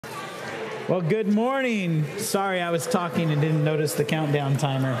Well, good morning. Sorry, I was talking and didn't notice the countdown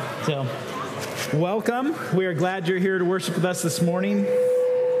timer. So, welcome. We are glad you're here to worship with us this morning.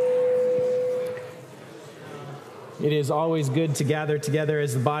 It is always good to gather together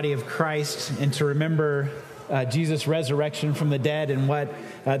as the body of Christ and to remember Jesus' resurrection from the dead and what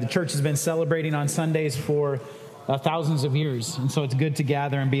the church has been celebrating on Sundays for thousands of years. And so it's good to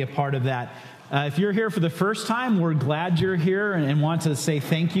gather and be a part of that. If you're here for the first time, we're glad you're here and want to say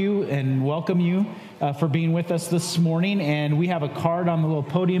thank you and welcome you for being with us this morning. And we have a card on the little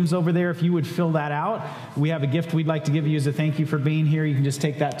podiums over there. If you would fill that out, we have a gift we'd like to give you as a thank you for being here. You can just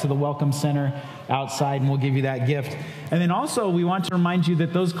take that to the Welcome Center outside and we'll give you that gift. And then also we want to remind you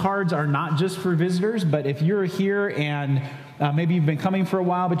that those cards are not just for visitors, but if you're here and maybe you've been coming for a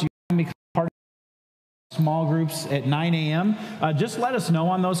while, but you haven't become part of small groups at 9 a.m. Just let us know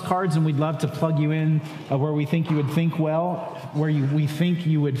on those cards, and we'd love to plug you in where we think you would think well, we think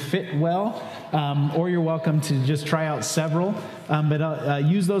you would fit well, or you're welcome to just try out several. But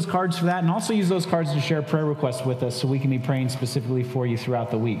use those cards for that, and also use those cards to share prayer requests with us so we can be praying specifically for you throughout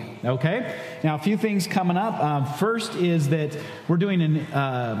the week. Okay? Now, a few things coming up. First is that we're doing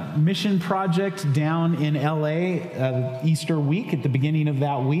a mission project down in L.A. Easter week, at the beginning of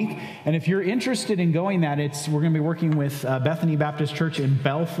that week. And if you're interested in going that, we're going to be working with Bethany Baptist Church in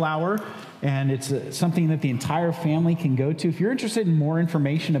Bellflower. And it's something that the entire family can go to. If you're interested in more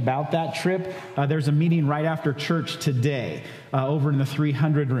information about that trip, there's a meeting right after church today over in the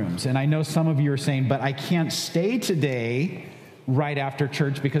 300 rooms. And I know some of you are saying, but I can't stay today right after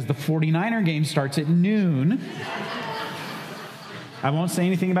church because the 49er game starts at noon. I won't say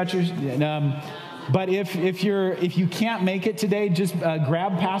anything about your... But if you can't make it today, just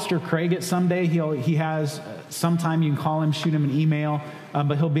grab Pastor Craig at someday. He has sometime you can call him, shoot him an email,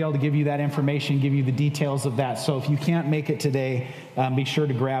 but he'll be able to give you that information, give you the details of that. So if you can't make it today, be sure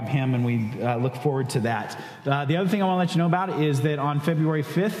to grab him, and we look forward to that. The other thing I want to let you know about is that on February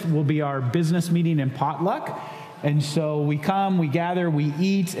 5th will be our business meeting and potluck. And so we come, we gather, we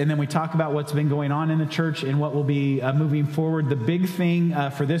eat, and then we talk about what's been going on in the church and what will be moving forward. The big thing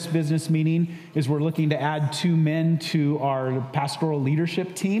for this business meeting is we're looking to add 2 men to our pastoral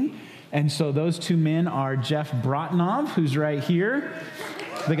leadership team. And so those 2 men are Jeff Bratnov, who's right here,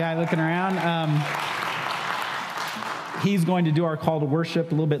 the guy looking around. He's going to do our call to worship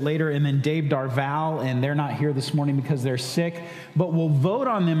a little bit later, and then Dave Darval, and they're not here this morning because they're sick, but we'll vote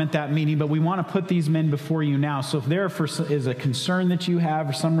on them at that meeting. But we want to put these men before you now. So if there is a concern that you have,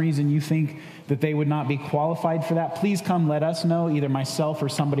 or some reason you think that they would not be qualified for that, please come let us know, either myself or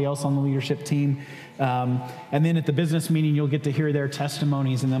somebody else on the leadership team. And then at the business meeting, you'll get to hear their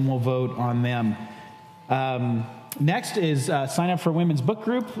testimonies, and then we'll vote on them. Next is sign up for Women's Book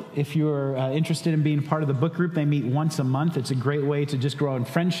Group. If you're interested in being part of the book group, they meet once a month. It's a great way to just grow in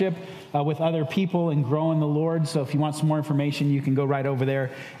friendship with other people and grow in the Lord. So if you want some more information, you can go right over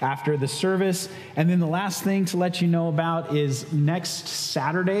there after the service. And then the last thing to let you know about is next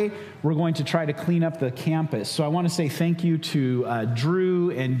Saturday, we're going to try to clean up the campus. So I want to say thank you to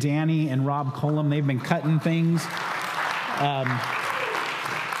Drew and Danny and Rob Cullum. They've been cutting things.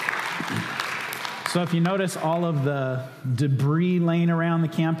 So if you notice all of the debris laying around the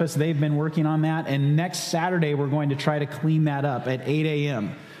campus, they've been working on that. And next Saturday, we're going to try to clean that up at 8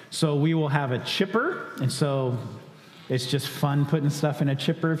 a.m. So we will have a chipper. And so it's just fun putting stuff in a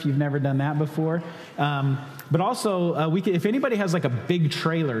chipper if you've never done that before. But also, if anybody has like a big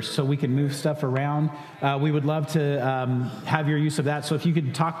trailer so we can move stuff around, we would love to have your use of that. So if you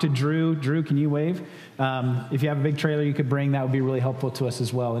could talk to Drew. Drew, can you wave? If you have a big trailer you could bring, that would be really helpful to us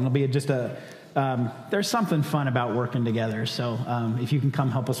as well. And it'll be just there's something fun about working together. So if you can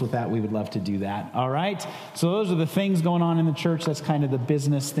come help us with that, we would love to do that. All right. So those are the things going on in the church. That's kind of the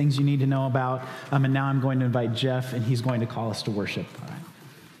business things you need to know about. And now I'm going to invite Jeff, and he's going to call us to worship. All right.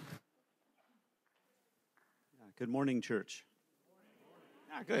 Good morning, church.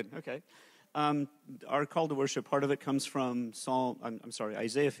 Good. Okay. Our call to worship, part of it comes from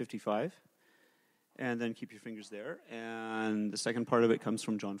Isaiah 55. And then keep your fingers there. And the second part of it comes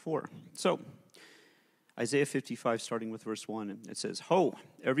from John 4. So, Isaiah 55, starting with verse 1, it says, "Ho,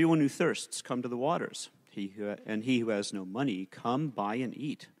 everyone who thirsts, come to the waters. He who has no money, come buy and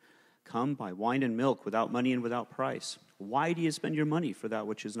eat. Come buy wine and milk without money and without price. Why do you spend your money for that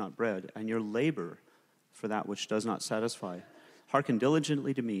which is not bread, and your labor for that which does not satisfy? Hearken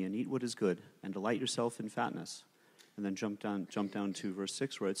diligently to me, and eat what is good, and delight yourself in fatness." And then jump down to verse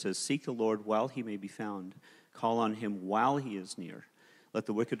 6, where it says, "Seek the Lord while he may be found. Call on him while he is near. Let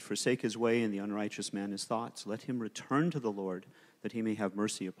the wicked forsake his way, and the unrighteous man his thoughts. Let him return to the Lord, that he may have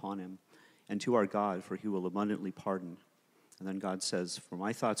mercy upon him, and to our God, for he will abundantly pardon. And then God says, "For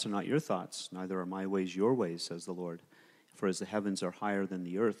my thoughts are not your thoughts, neither are my ways your ways, says the Lord. For as the heavens are higher than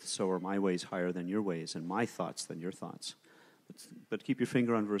the earth, so are my ways higher than your ways, and my thoughts than your thoughts." But keep your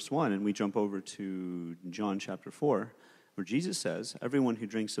finger on verse 1, and we jump over to John chapter 4, where Jesus says, "Everyone who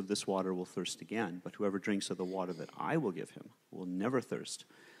drinks of this water will thirst again, but whoever drinks of the water that I will give him will never thirst.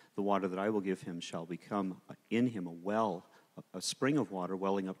 The water that I will give him shall become in him a well, a spring of water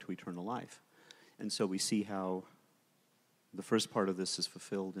welling up to eternal life." And so we see how the first part of this is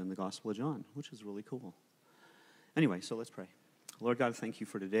fulfilled in the Gospel of John, which is really cool. Anyway, so let's pray. Lord God, thank you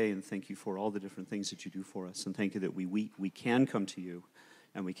for today, and thank you for all the different things that you do for us. And thank you that we can come to you,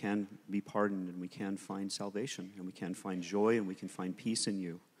 and we can be pardoned, and we can find salvation, and we can find joy, and we can find peace in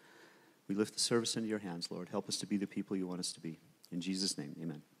you. We lift the service into your hands, Lord. Help us to be the people you want us to be. In Jesus' name,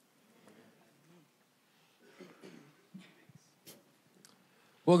 amen.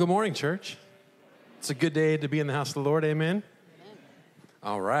 Well, good morning, church. It's a good day to be in the house of the Lord. Amen.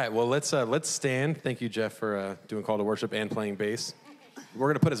 All right. Well, let's stand. Thank you, Jeff, for doing call to worship and playing bass. We're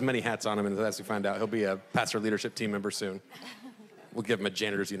going to put as many hats on him as we find out. He'll be a pastor leadership team member soon. We'll give him a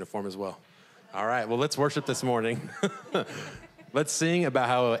janitor's uniform as well. All right. Well, let's worship this morning. Let's sing about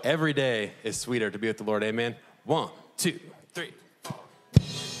how every day is sweeter to be with the Lord. Amen. 1, 2, 3.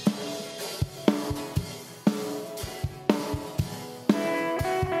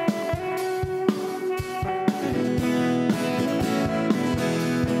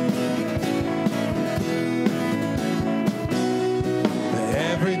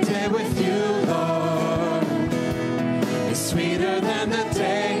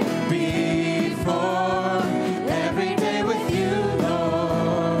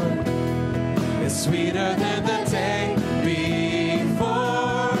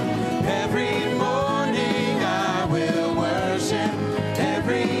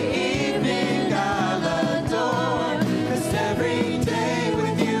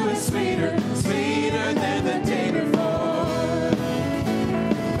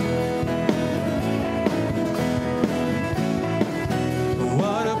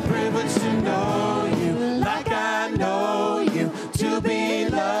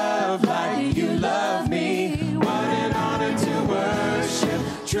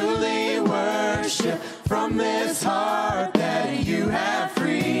 From this heart that you have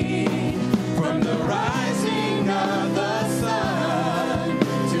freed, from the rising of the sun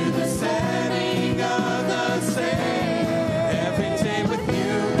to the setting of the same, every day with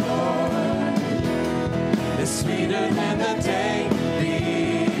you, Lord, is sweeter than the day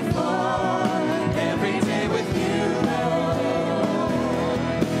before. Every day with you, Lord,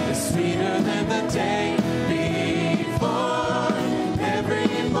 is sweeter than the day before.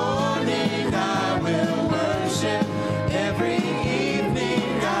 Every morning I will worship, every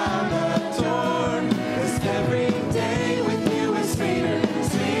evening I'll adore, 'cause every day with you is sweeter,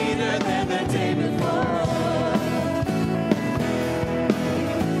 sweeter than the day before.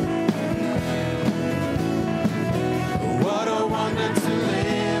 What a wonder to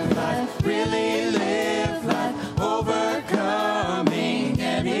live life, really live life, overcoming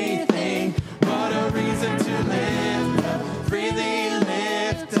anything. What a reason to live up, freely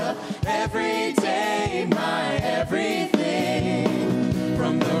lift up every day, my everything.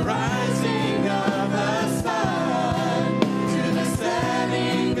 From the rising of the sun to the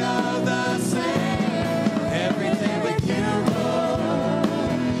setting of the same, every day with you, Lord,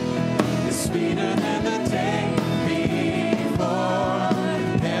 is sweeter than the day before.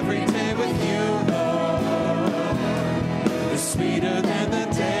 Every day with you, Lord, is sweeter than the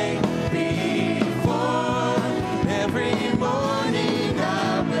day before. Every morning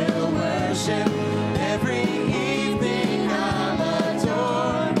I will worship, every evening I'll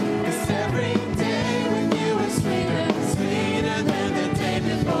adore, 'cause every day with you is sweeter, sweeter than the day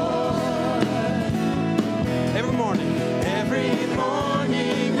before. Every morning. Every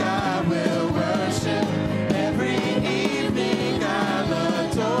morning I will worship, every evening I'll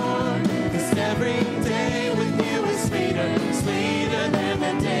adore, 'cause every day with you is sweeter, sweeter than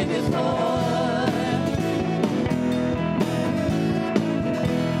the day before.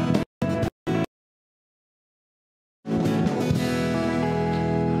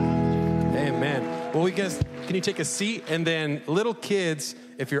 Amen. Well, you guys, can you take a seat? And then little kids,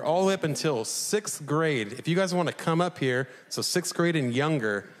 if you're all the way up until 6th grade, if you guys want to come up here, so 6th grade and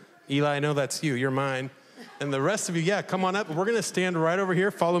younger, Eli, I know that's you, you're mine. And the rest of you, yeah, come on up. We're going to stand right over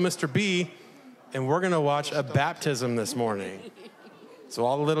here, follow Mr. B, and we're going to watch a baptism this morning. So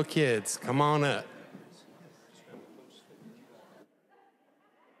all the little kids, come on up.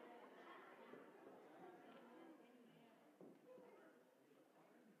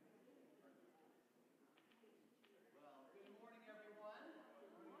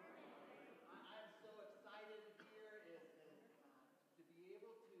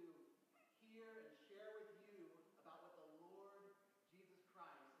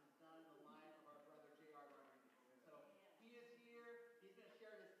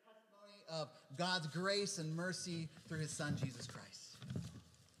 of God's grace and mercy through his son, Jesus Christ.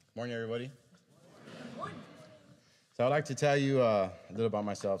 Morning, everybody. Morning. So I'd like to tell you a little about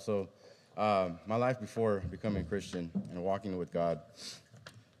myself. So my life before becoming a Christian and walking with God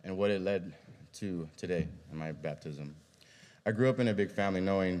and what it led to today in my baptism. I grew up in a big family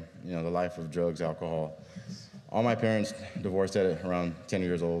knowing, the life of drugs, alcohol. All my parents divorced at around 10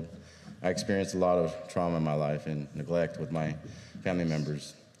 years old. I experienced a lot of trauma in my life and neglect with my family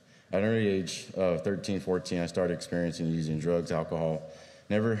members. At an early age of 13, 14, I started experiencing using drugs, alcohol.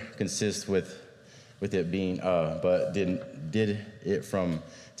 Never consist with it being, but did it from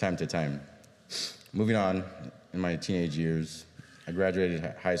time to time. Moving on, in my teenage years, I graduated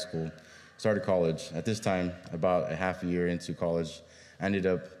high school, started college. At this time, about a half a year into college, I ended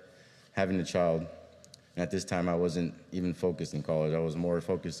up having a child. And at this time, I wasn't even focused in college. I was more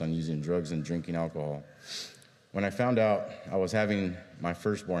focused on using drugs and drinking alcohol. When I found out I was having my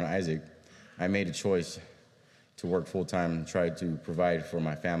firstborn, Isaac, I made a choice to work full-time and try to provide for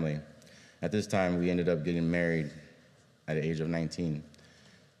my family. At this time, we ended up getting married at the age of 19.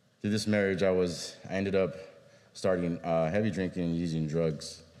 Through this marriage, I ended up starting heavy drinking and using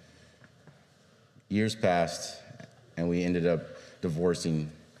drugs. Years passed, and we ended up divorcing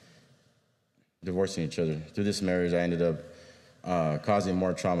each other. Through this marriage, I ended up causing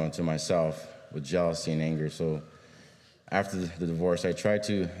more trauma to myself with jealousy and anger. So after the divorce, I tried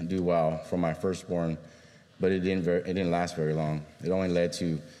to do well for my firstborn, but it didn't last very long. It only led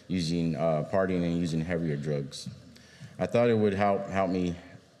to using partying and using heavier drugs. I thought it would help me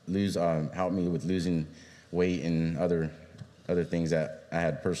with losing weight and other things that I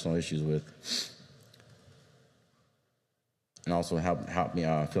had personal issues with, and also help me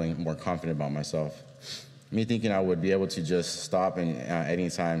feeling more confident about myself. Me thinking I would be able to just stop at any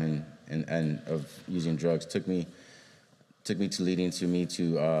time and of using drugs took me to leading to me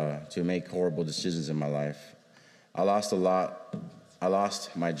to make horrible decisions in my life. I lost a lot. I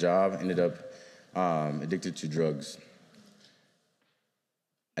lost my job, ended up addicted to drugs.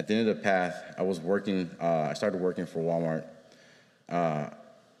 At the end of the path, I started working for Walmart. I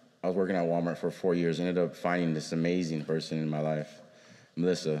was working at Walmart for 4 years, ended up finding this amazing person in my life,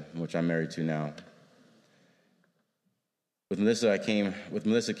 Melissa, which I'm married to now. With Melissa came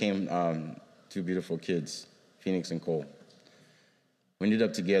two beautiful kids, Phoenix and Cole. We ended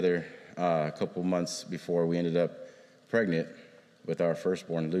up together a couple months before we ended up pregnant with our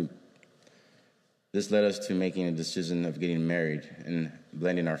firstborn, Luke. This led us to making a decision of getting married and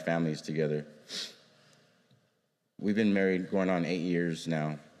blending our families together. We've been married going on 8 years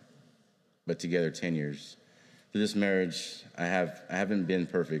now, but together 10 years. Through this marriage, I haven't been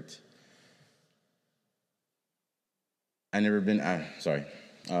perfect. Haven't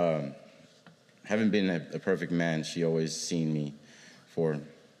been a perfect man she always seen me for.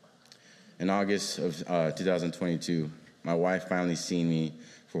 In August of 2022, my wife finally seen me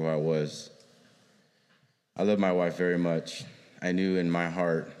for who I was. I love my wife very much. I knew in my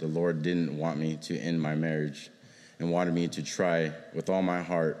heart the Lord didn't want me to end my marriage and wanted me to try with all my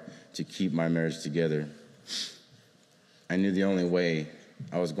heart to keep my marriage together. I knew the only way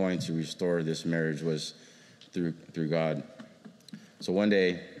I was going to restore this marriage was through God. So one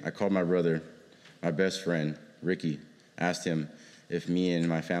day, I called my brother, my best friend, Ricky, asked him if me and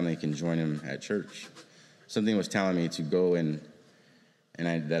my family can join him at church. Something was telling me to go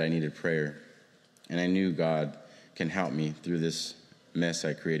that I needed prayer. And I knew God can help me through this mess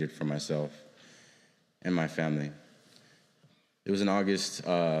I created for myself and my family. It was in August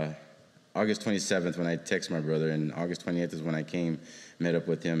 27th when I texted my brother, and August 28th is when I met up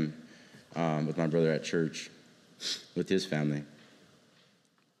with him, with my brother at church, with his family.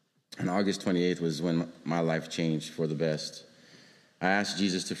 And August 28th was when my life changed for the best. I asked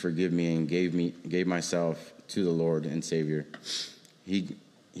Jesus to forgive me and gave myself to the Lord and Savior.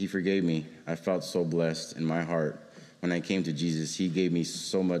 He forgave me. I felt so blessed in my heart when I came to Jesus. He gave me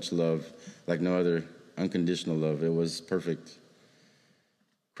so much love, like no other unconditional love. It was perfect.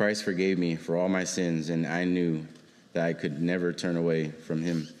 Christ forgave me for all my sins, and I knew that I could never turn away from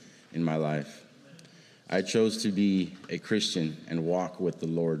him in my life. I chose to be a Christian and walk with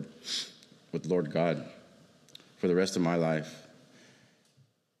Lord God for the rest of my life.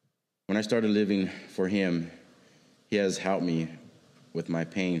 When I started living for him, he has helped me with my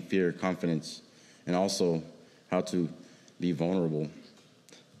pain, fear, confidence, and also how to be vulnerable.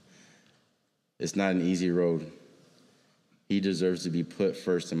 It's not an easy road. He deserves to be put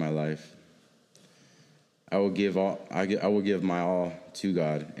first in my life. I will give my all to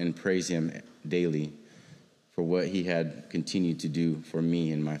God and praise him daily for what he had continued to do for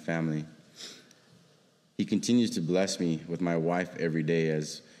me and my family. He continues to bless me with my wife every day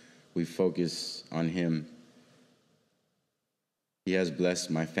as we focus on him. He has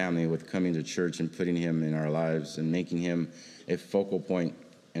blessed my family with coming to church and putting him in our lives and making him a focal point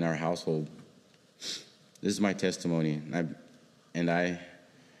in our household. This is my testimony,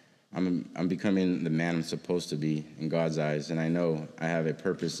 I'm becoming the man I'm supposed to be in God's eyes, and I know I have a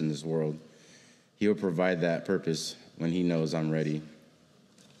purpose in this world. He will provide that purpose when he knows I'm ready.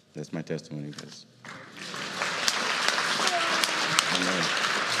 That's my testimony, guys. Amen.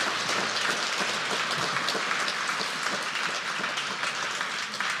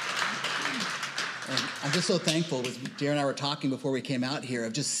 I'm just so thankful. As Jared and I were talking before we came out here,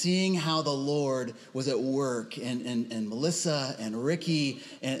 of just seeing how the Lord was at work, and Melissa and Ricky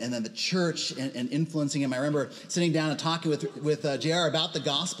and then the church and influencing him. I remember sitting down and talking with JR about the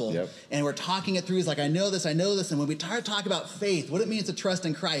gospel. Yep. And we're talking it through. He's like, I know this. And when we started talking about faith, what it means to trust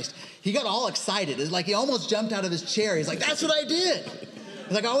in Christ, he got all excited. It's like he almost jumped out of his chair. He's like, that's what I did.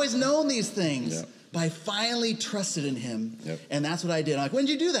 He's like, I've always known these things. Yep. But I finally trusted in him, Yep. and that's what I did. I'm like, when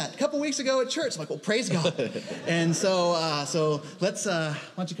did you do that? A couple weeks ago at church. I'm like, well, praise God. And so let's, why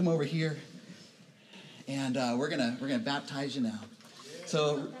don't you come over here, and we're gonna baptize you now.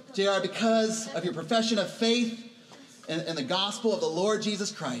 So, JR, because of your profession of faith and the gospel of the Lord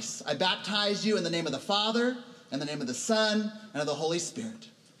Jesus Christ, I baptize you in the name of the Father, and the name of the Son, and of the Holy Spirit.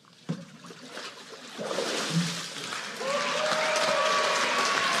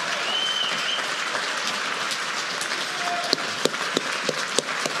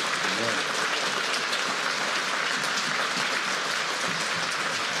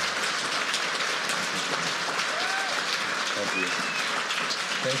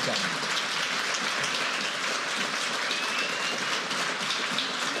 Praise God.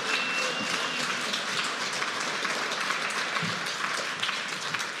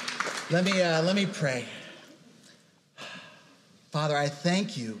 Let me pray. Father, I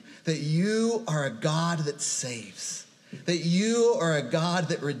thank you that you are a God that saves, that you are a God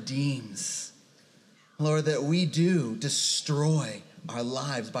that redeems. Lord, that we do destroy our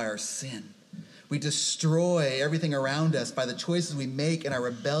lives by our sin. We destroy everything around us by the choices we make in our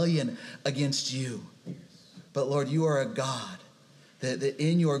rebellion against you. But Lord, you are a God that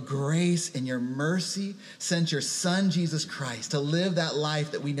in your grace and your mercy sent your Son, Jesus Christ, to live that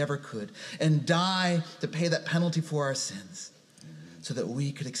life that we never could and die to pay that penalty for our sins so that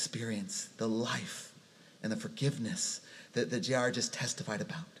we could experience the life and the forgiveness that JR just testified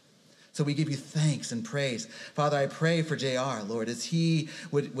about. So we give you thanks and praise. Father, I pray for JR, Lord, as he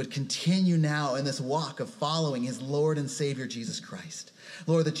would continue now in this walk of following his Lord and Savior, Jesus Christ.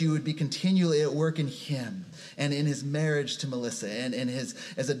 Lord, that you would be continually at work in him and in his marriage to Melissa and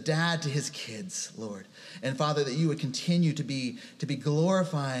as a dad to his kids, Lord. And Father, that you would continue to be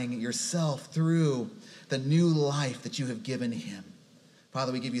glorifying yourself through the new life that you have given him.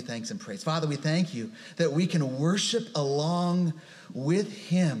 Father, we give you thanks and praise. Father, we thank you that we can worship along with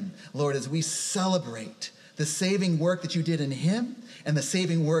him, Lord, as we celebrate the saving work that you did in him and the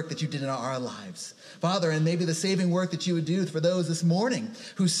saving work that you did in our lives. Father, and maybe the saving work that you would do for those this morning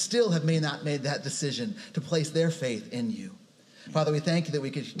who still have not made that decision to place their faith in you. Father, we thank you that we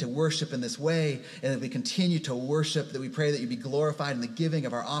get to worship in this way, and that we continue to worship, that we pray that you be glorified in the giving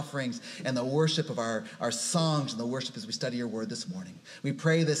of our offerings and the worship of our songs and the worship as we study your word this morning. We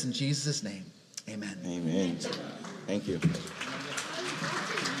pray this in Jesus' name. Amen. Amen. Thank you.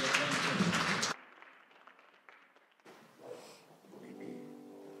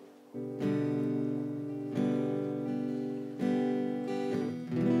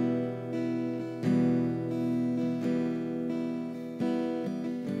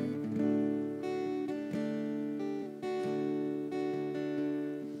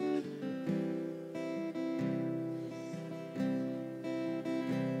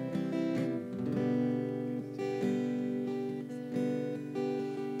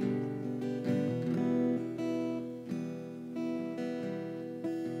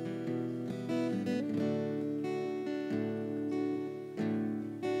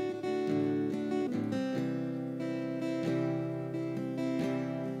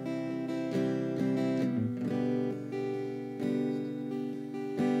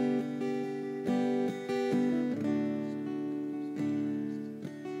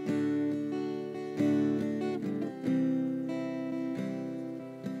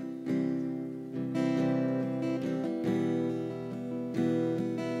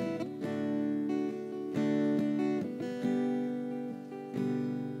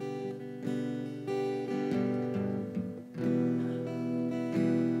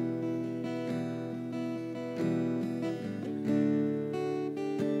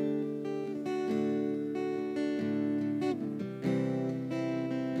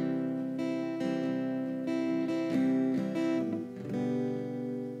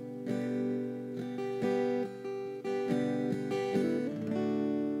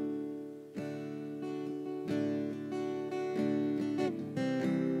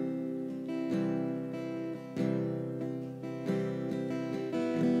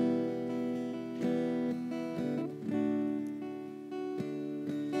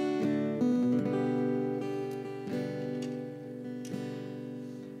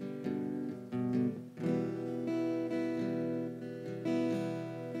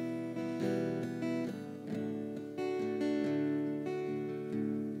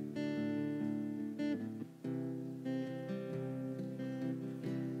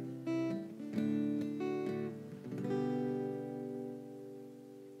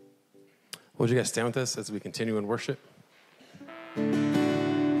 Would you guys stand with us as we continue in worship?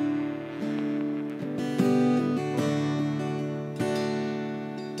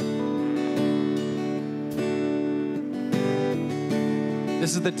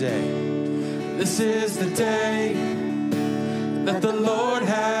 This is the day. This is the day that the Lord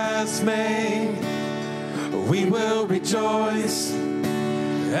has made. We will rejoice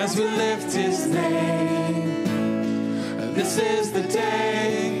as we lift his name. This is the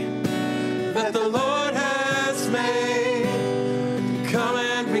day that the Lord has made. Come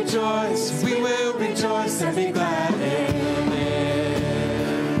and rejoice. We will rejoice and be glad in it.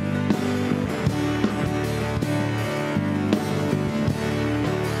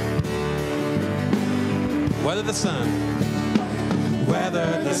 Whether the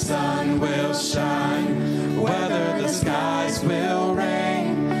sun will shine, whether the skies will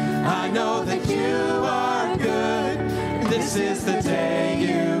rain, I know that you are good. This is the day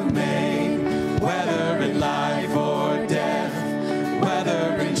you made. Whether in life or death,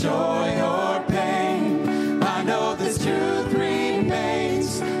 whether in joy or pain, I know this truth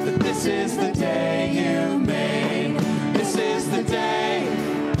remains, that this is the day you made. This is the day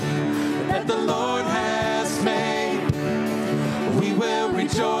that the Lord has made. We will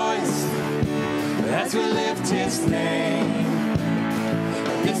rejoice as we lift his name.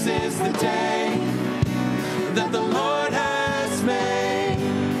 This is the day that the Lord has made.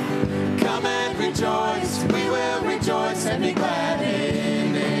 Come and rejoice. We will rejoice and be glad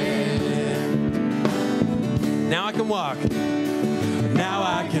in it. Now I can walk. Now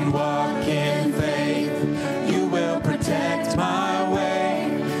I can walk in faith. You will protect my way.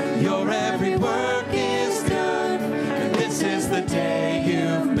 Your every work is good. And this is the day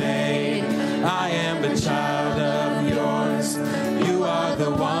you've made. I am a child of yours. You are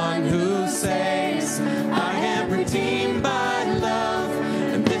the one who saves. I am redeemed by love.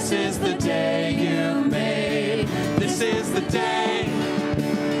 And this is the day you made. This is the day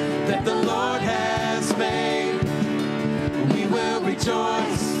that the Lord has made. We will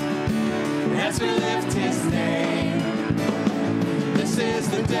rejoice as we lift his name. This is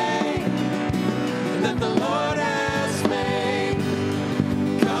the day that the Lord has made.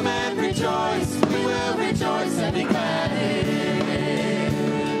 Come and rejoice. We will rejoice and be glad in it.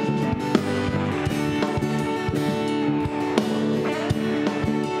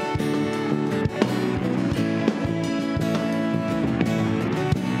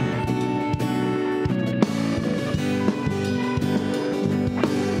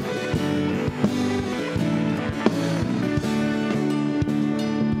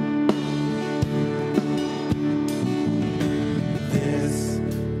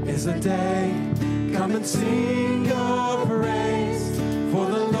 Is a day, come and sing your praise, for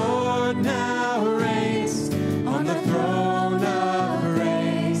the Lord now reigns on the throne of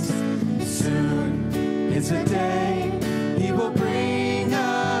grace. Soon is a day he will bring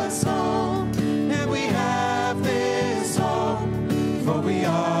us home, and we have this hope, for we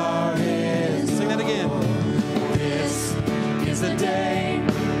are his. Sing that again. This is a day,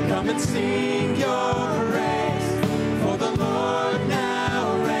 come and sing your praise, for the Lord now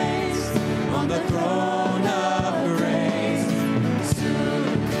on the throne of grace. Soon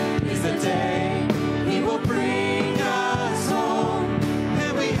is the day he will bring us home,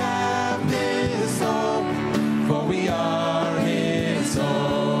 and we have this hope, for we are his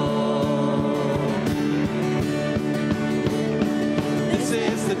own. This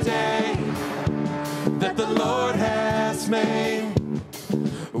is the day that the Lord has made.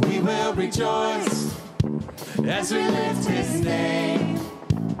 We will rejoice as we lift his name.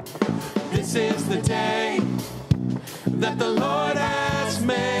 This is the day that the Lord has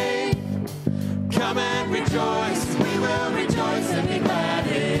made. Come and rejoice. We will rejoice and be glad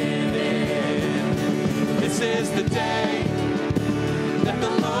in it. This is the day that the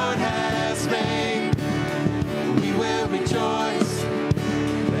Lord has made. We will rejoice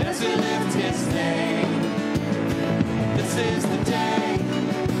as we lift his name. This is the day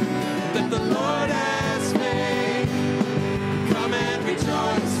that the Lord has made. Come and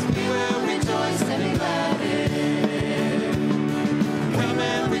rejoice. We will rejoice and be glad in it. Come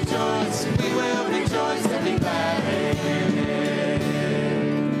and rejoice. We will rejoice and be glad in it.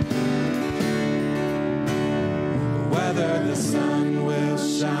 Whether the sun will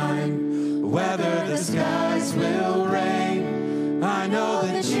shine, whether the skies will rain, I know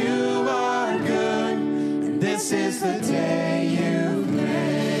that you are good, and this is the day you've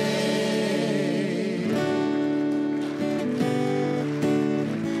made.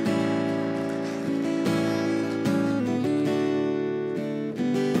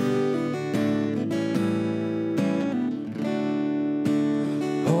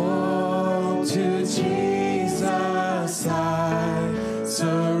 Oh,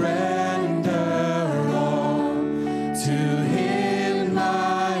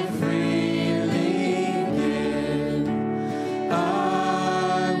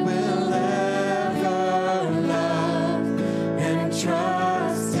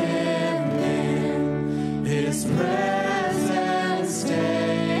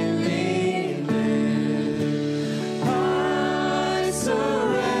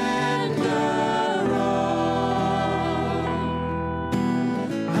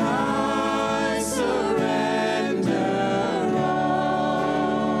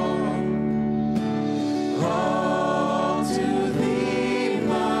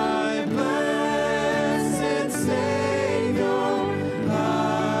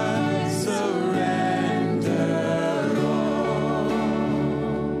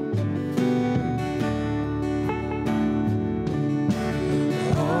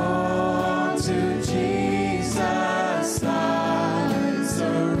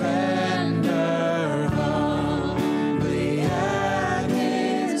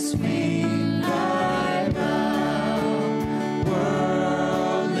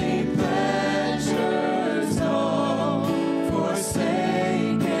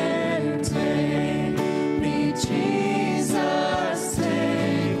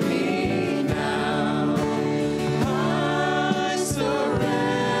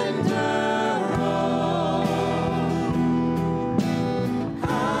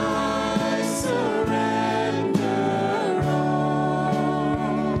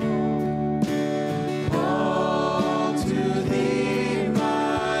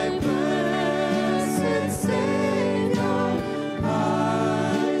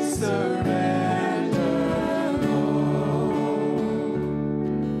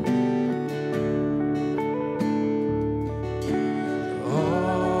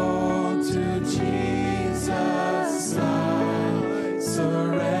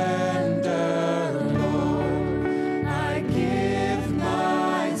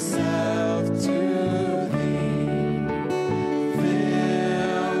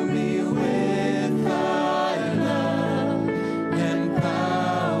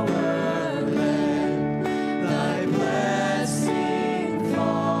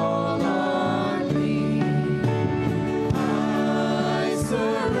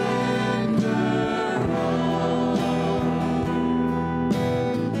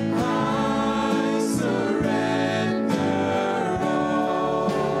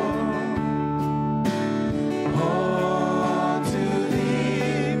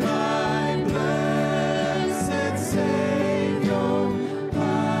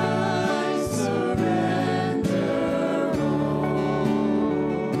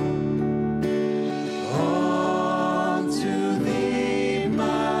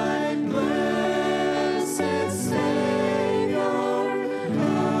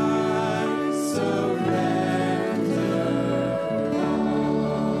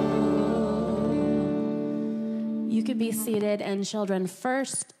 You can be seated, and children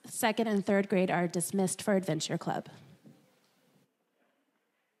first, second, and third grade are dismissed for Adventure Club.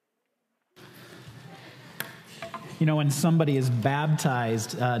 You know, when somebody is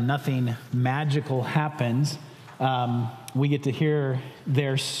baptized, nothing magical happens. We get to hear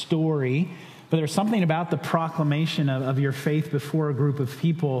their story, but there's something about the proclamation of your faith before a group of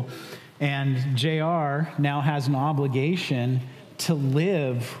people, and JR now has an obligation to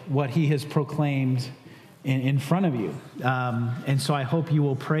live what he has proclaimed in front of you. And so I hope you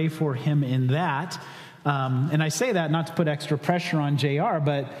will pray for him in that. And I say that not to put extra pressure on JR,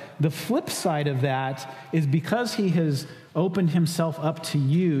 but the flip side of that is because he has opened himself up to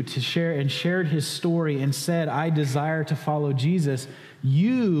you to share and shared his story and said, I desire to follow Jesus,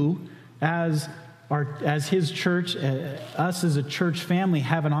 you as his church, us as a church family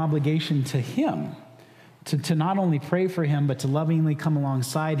have an obligation to him. To not only pray for him, but to lovingly come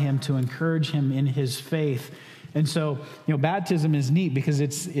alongside him, to encourage him in his faith. And so, you know, baptism is neat because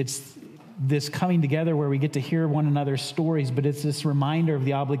it's this coming together where we get to hear one another's stories, but it's this reminder of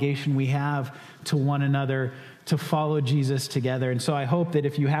the obligation we have to one another to follow Jesus together. And so I hope that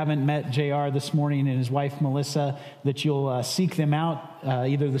if you haven't met JR this morning and his wife Melissa, that you'll seek them out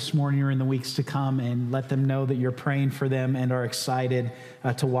either this morning or in the weeks to come and let them know that you're praying for them and are excited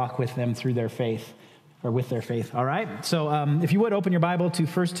to walk with them through their faith. Or with their faith. All right. So if you would open your Bible to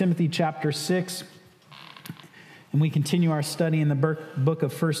 1 Timothy chapter 6, and we continue our study in the book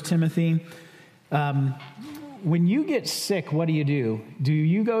of 1 Timothy. When you get sick, what do? Do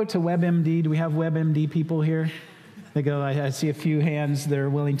you go to WebMD? Do we have WebMD people here? They go, I see a few hands that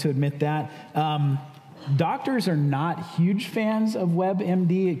are willing to admit that. Doctors are not huge fans of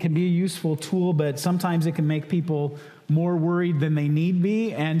WebMD. It can be a useful tool, but sometimes it can make people more worried than they need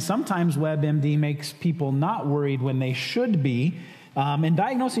be, and sometimes WebMD makes people not worried when they should be. And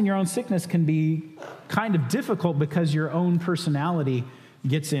diagnosing your own sickness can be kind of difficult because your own personality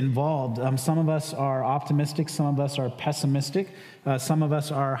gets involved. Some of us are optimistic, some of us are pessimistic, some of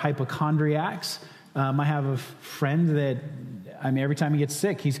us are hypochondriacs. I have a friend that, every time he gets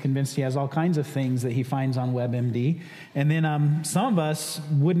sick, he's convinced he has all kinds of things that he finds on WebMD. And then some of us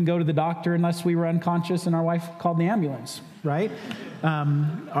wouldn't go to the doctor unless we were unconscious and our wife called the ambulance, right?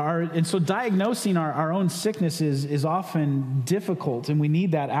 And so diagnosing our own sickness is often difficult, and we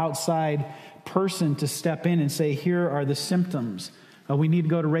need that outside person to step in and say, here are the symptoms. We need to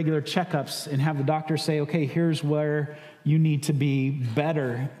go to regular checkups and have the doctor say, okay, here's where you need to be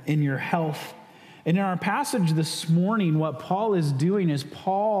better in your health. And in our passage this morning, what Paul is doing is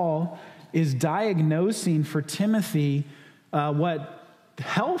Paul is diagnosing for Timothy what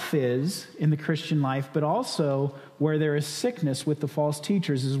health is in the Christian life, but also where there is sickness with the false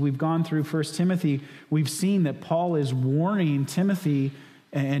teachers. As we've gone through 1 Timothy, we've seen that Paul is warning Timothy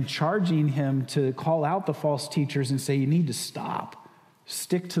and charging him to call out the false teachers and say, you need to stop.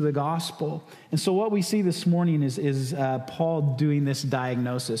 Stick to the gospel. And so what we see this morning is Paul doing this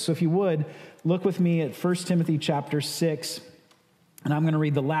diagnosis. So if you would, look with me at 1 Timothy chapter 6, and I'm going to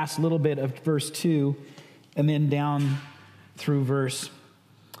read the last little bit of verse 2 and then down through verse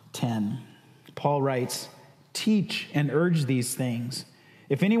 10. Paul writes, teach and urge these things.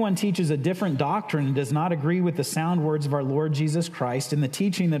 If anyone teaches a different doctrine and does not agree with the sound words of our Lord Jesus Christ and the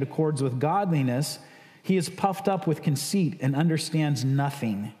teaching that accords with godliness, he is puffed up with conceit and understands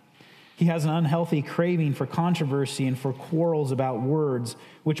nothing. He has an unhealthy craving for controversy and for quarrels about words,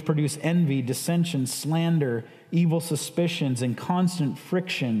 which produce envy, dissension, slander, evil suspicions, and constant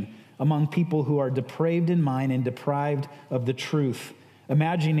friction among people who are depraved in mind and deprived of the truth,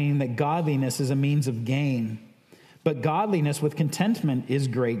 imagining that godliness is a means of gain. But godliness with contentment is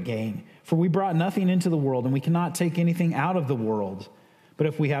great gain, for we brought nothing into the world, and we cannot take anything out of the world. But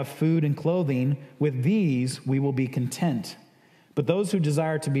if we have food and clothing, with these we will be content. But those who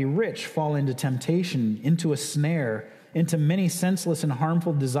desire to be rich fall into temptation, into a snare, into many senseless and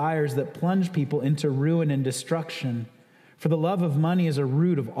harmful desires that plunge people into ruin and destruction. For the love of money is a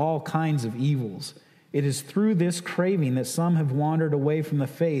root of all kinds of evils. It is through this craving that some have wandered away from the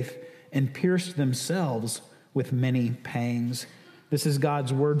faith and pierced themselves with many pangs. This is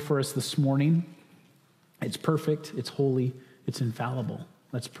God's word for us this morning. It's perfect, it's holy, it's infallible.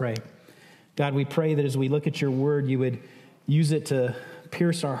 Let's pray. God, we pray that as we look at your word, you would use it to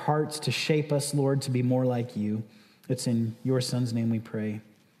pierce our hearts, to shape us, Lord, to be more like you. It's in your Son's name we pray.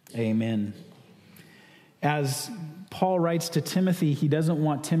 Amen. As Paul writes to Timothy, he doesn't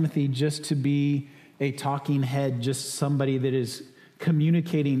want Timothy just to be a talking head, just somebody that is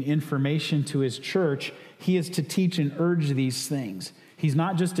communicating information to his church. He is to teach and urge these things. He's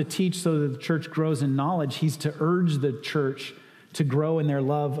not just to teach so that the church grows in knowledge. He's to urge the church to grow in their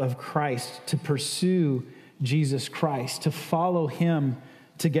love of Christ, to pursue Jesus Christ, to follow him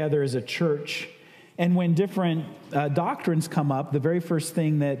together as a church. And when different doctrines come up, the very first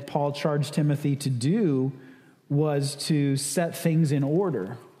thing that Paul charged Timothy to do was to set things in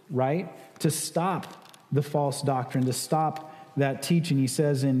order, right? To stop the false doctrine, to stop that teaching. He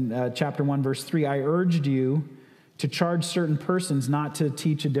says in chapter 1, verse 3, I urged you to charge certain persons not to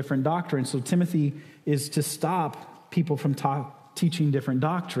teach a different doctrine. So Timothy is to stop people from teaching different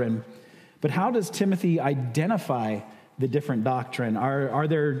doctrine. But how does Timothy identify the different doctrine? Are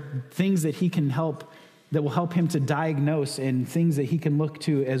there things that he can help, that will help him to diagnose, and things that he can look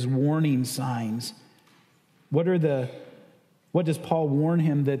to as warning signs? What does Paul warn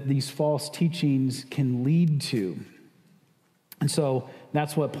him that these false teachings can lead to? And so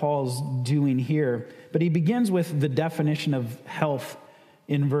that's what Paul's doing here. But he begins with the definition of health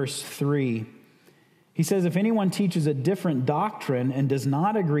in verse 3. He says, if anyone teaches a different doctrine and does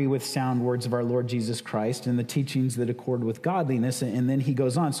not agree with sound words of our Lord Jesus Christ and the teachings that accord with godliness, and then he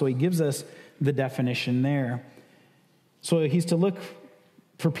goes on. So he gives us the definition there. So he's to look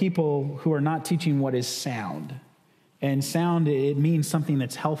for people who are not teaching what is sound. And sound, it means something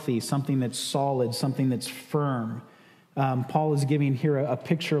that's healthy, something that's solid, something that's firm. Paul is giving here a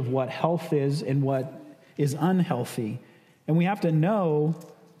picture of what health is and what is unhealthy. And we have to know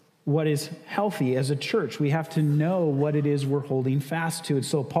what is healthy as a church. We have to know what it is we're holding fast to. And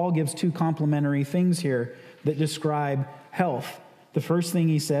so Paul gives two complementary things here that describe health. The first thing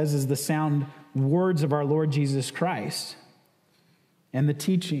he says is the sound words of our Lord Jesus Christ and the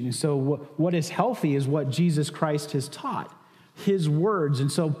teaching. So what is healthy is what Jesus Christ has taught, his words.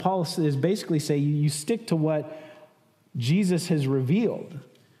 And so Paul is basically saying you stick to what Jesus has revealed.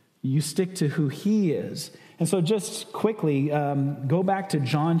 You stick to who he is. And so just quickly, go back to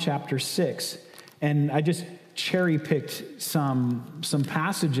John chapter 6. And I just cherry-picked some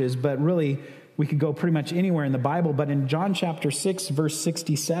passages, but really we could go pretty much anywhere in the Bible. But in John chapter 6, verse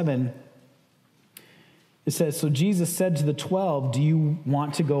 67, it says, so Jesus said to the 12, do you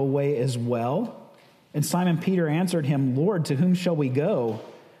want to go away as well? And Simon Peter answered him, Lord, to whom shall we go?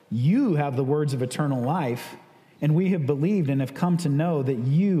 You have the words of eternal life, and we have believed and have come to know that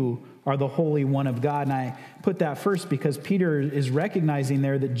you are the Holy One of God. And I put that first because Peter is recognizing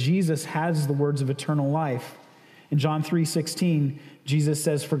there that Jesus has the words of eternal life. In John 3:16, Jesus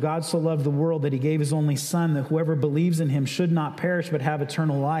says, for God so loved the world that he gave his only Son, that whoever believes in him should not perish but have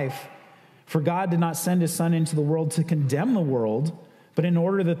eternal life. For God did not send his Son into the world to condemn the world, but in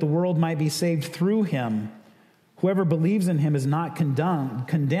order that the world might be saved through him. Whoever believes in him is not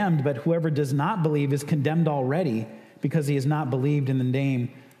condemned, but whoever does not believe is condemned already, because he has not believed in the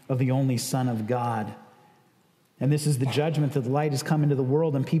name of the only Son of God. And this is the judgment, that the light has come into the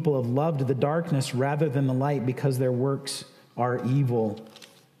world, and people have loved the darkness rather than the light, because their works are evil.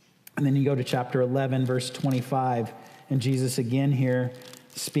 And then you go to chapter 11, verse 25, and Jesus again here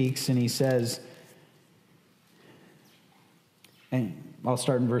speaks, and he says, and I'll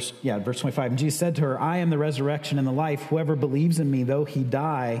start in verse 25. And Jesus said to her, I am the resurrection and the life. Whoever believes in me, though he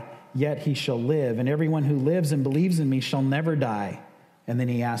die, yet he shall live. And everyone who lives and believes in me shall never die. And then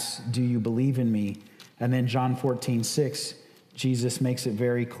he asks, do you believe in me? And then John 14:6, Jesus makes it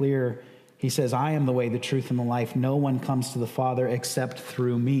very clear. He says, I am the way, the truth, and the life. No one comes to the Father except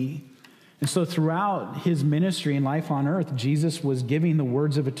through me. And so throughout his ministry and life on earth, Jesus was giving the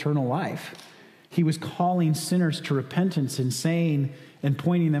words of eternal life. He was calling sinners to repentance and saying and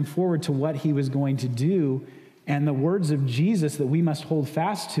pointing them forward to what he was going to do. And the words of Jesus that we must hold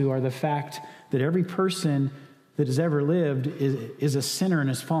fast to are the fact that every person that has ever lived is a sinner and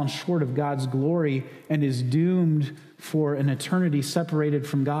has fallen short of God's glory and is doomed for an eternity separated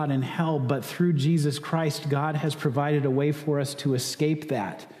from God in hell. But through Jesus Christ, God has provided a way for us to escape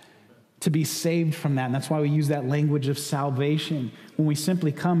that, to be saved from that. And that's why we use that language of salvation. When we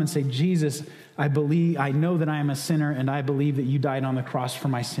simply come and say, Jesus, I know that I am a sinner, and I believe that you died on the cross for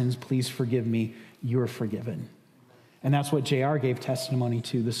my sins. Please forgive me. You're forgiven. And that's what JR gave testimony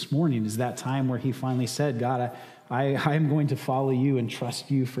to this morning, is that time where he finally said, God, I am going to follow you and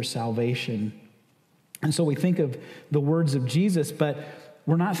trust you for salvation. And so we think of the words of Jesus, but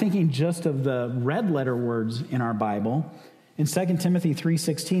we're not thinking just of the red letter words in our Bible. In 2 Timothy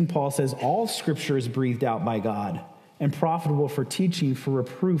 3:16, Paul says, all scripture is breathed out by God and profitable for teaching, for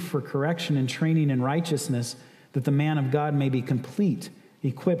reproof, for correction, and training in righteousness, that the man of God may be complete,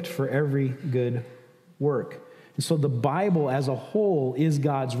 equipped for every good work. And so the Bible as a whole is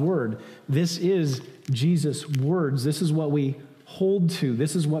God's word. This is Jesus' words. This is what we hold to.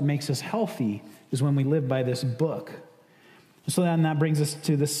 This is what makes us healthy, is when we live by this book. So then that brings us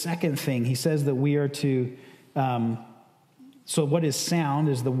to the second thing. He says that we are to So what is sound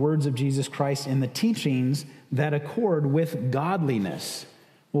is the words of Jesus Christ and the teachings that accord with godliness.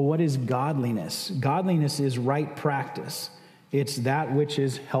 Well, what is godliness? Godliness is right practice. It's that which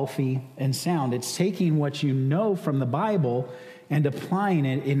is healthy and sound. It's taking what you know from the Bible and applying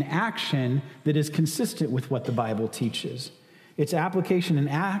it in action that is consistent with what the Bible teaches. It's application and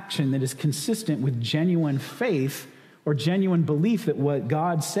action that is consistent with genuine faith or genuine belief that what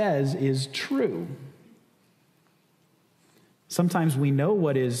God says is true. Sometimes we know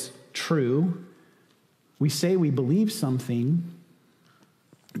what is true. We say we believe something,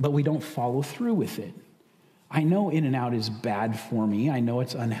 but we don't follow through with it. I know In-N-Out is bad for me. I know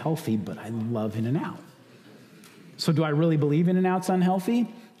it's unhealthy, but I love In-N-Out. So do I really believe In-N-Out's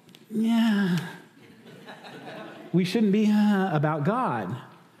unhealthy? Yeah. We shouldn't be about God.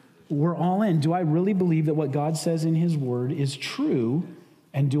 We're all in. Do I really believe that what God says in his word is true?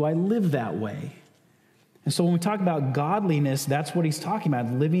 And do I live that way? And so when we talk about godliness, that's what he's talking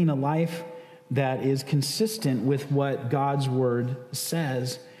about, living a life that is consistent with what God's word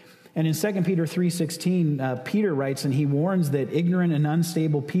says. And in 2 Peter 3:16, Peter writes, and he warns that ignorant and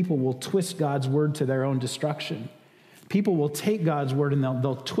unstable people will twist God's word to their own destruction. People will take God's word and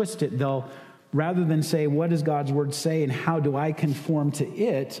they'll twist it. They'll, rather than say, what does God's word say and how do I conform to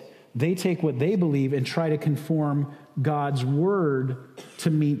it, they take what they believe and try to conform God's word to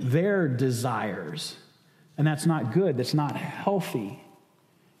meet their desires. And that's not good. That's not healthy.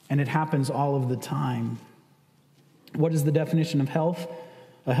 And it happens all of the time. What is the definition of health?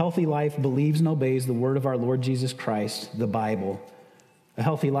 A healthy life believes and obeys the word of our Lord Jesus Christ, the Bible. A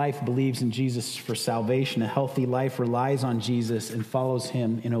healthy life believes in Jesus for salvation. A healthy life relies on Jesus and follows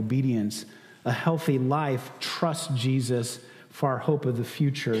him in obedience. A healthy life trusts Jesus for our hope of the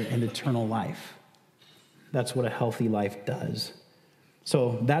future and eternal life. That's what a healthy life does.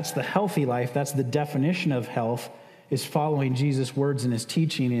 So that's the healthy life. That's the definition of health, is following Jesus' words and his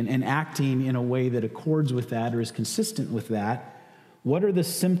teaching and acting in a way that accords with that or is consistent with that. What are the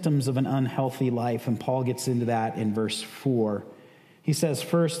symptoms of an unhealthy life? And Paul gets into that in verse 4. He says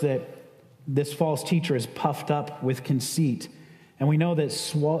first that this false teacher is puffed up with conceit. And we know that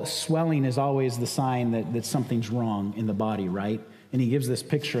swelling is always the sign that something's wrong in the body, right? And he gives this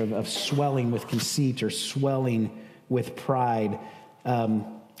picture of swelling with conceit or swelling with pride.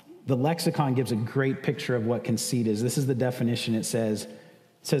 The lexicon gives a great picture of what conceit is. This is the definition. It says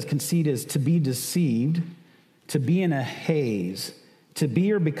conceit is to be deceived, to be in a haze, to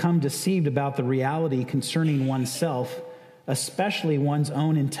be or become deceived about the reality concerning oneself, especially one's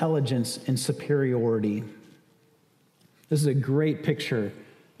own intelligence and superiority. This is a great picture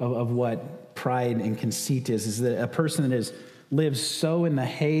of what pride and conceit is that a person that lives so in the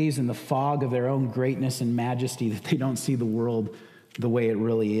haze and the fog of their own greatness and majesty that they don't see the world the way it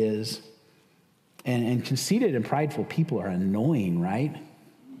really is. And conceited and prideful people are annoying, right?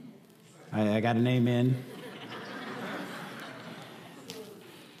 I got an amen.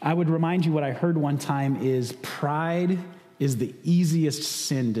 I would remind you what I heard one time is pride is the easiest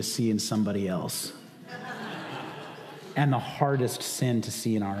sin to see in somebody else and the hardest sin to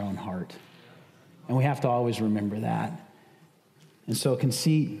see in our own heart. And we have to always remember that. And so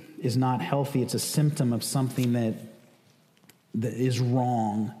conceit is not healthy. It's a symptom of something that is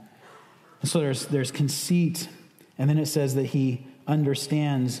wrong. And so there's conceit, and then it says that he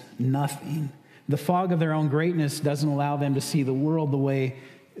understands nothing. The fog of their own greatness doesn't allow them to see the world the way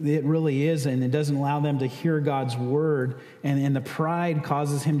it really is, and it doesn't allow them to hear God's word. And the pride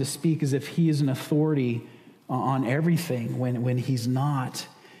causes him to speak as if he is an authority on everything when he's not.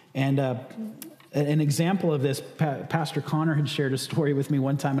 And an example of this, Pastor Connor had shared a story with me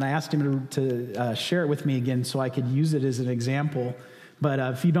one time, and I asked him to share it with me again so I could use it as an example. But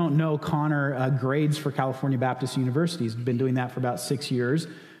if you don't know, Connor grades for California Baptist University. He's been doing that for about 6 years,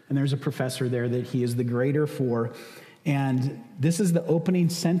 and there's a professor there that he is the grader for. And this is the opening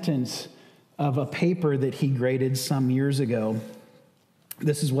sentence of a paper that he graded some years ago.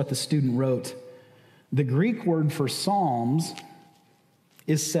 This is what the student wrote. The Greek word for Psalms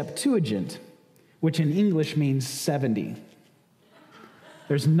is Septuagint, which in English means 70.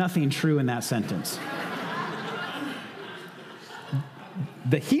 There's nothing true in that sentence.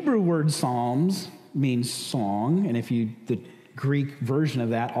 The Hebrew word Psalms means song, and the Greek version of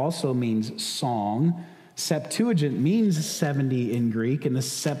that also means song. Septuagint means 70 in Greek, and the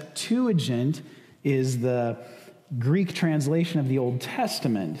Septuagint is the Greek translation of the Old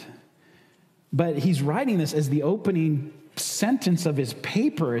Testament. But he's writing this as the opening sentence of his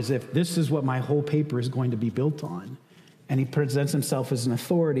paper, as if this is what my whole paper is going to be built on. And he presents himself as an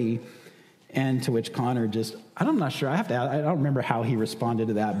authority, and to which Connor I'm not sure, I don't remember how he responded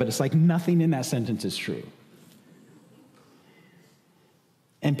to that, but it's like nothing in that sentence is true.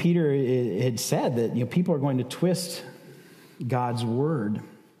 And Peter had said that, people are going to twist God's word.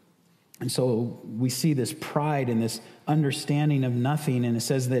 And so we see this pride and this understanding of nothing, and it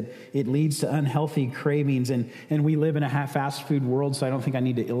says that it leads to unhealthy cravings. And we live in a fast food world, so I don't think I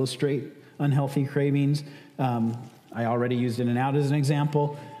need to illustrate unhealthy cravings. I already used In and Out as an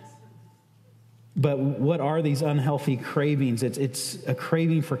example. But what are these unhealthy cravings? It's a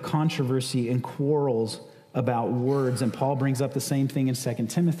craving for controversy and quarrels about words. And Paul brings up the same thing in 2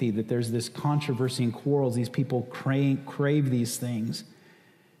 Timothy, that there's this controversy and quarrels. These people crave these things.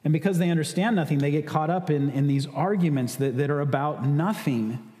 And because they understand nothing, they get caught up in these arguments that are about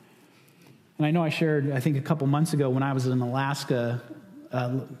nothing. And I know I shared, I think a couple months ago when I was in Alaska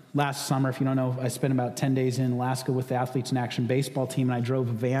last summer, if you don't know, I spent about 10 days in Alaska with the Athletes in Action baseball team, and I drove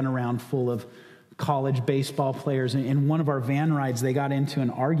a van around full of college baseball players. And in one of our van rides, they got into an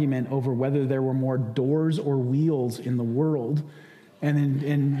argument over whether there were more doors or wheels in the world.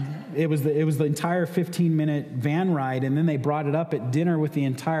 And it was the entire 15-minute van ride, and then they brought it up at dinner with the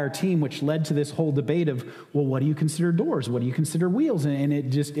entire team, which led to this whole debate of, well, what do you consider doors? What do you consider wheels? And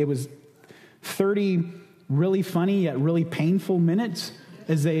it was 30 really funny yet really painful minutes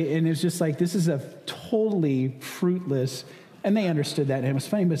and it's just like, this is a totally fruitless, and they understood that, and it was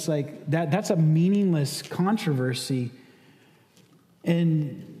funny, but it's like that's a meaningless controversy.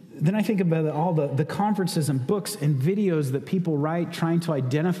 And then I think about all the conferences and books and videos that people write trying to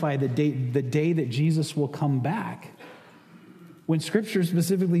identify the day that Jesus will come back, when Scripture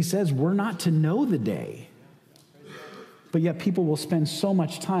specifically says we're not to know the day. But yet people will spend so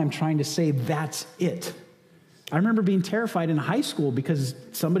much time trying to say that's it. I remember being terrified in high school because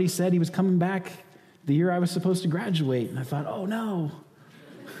somebody said he was coming back the year I was supposed to graduate, and I thought, oh no.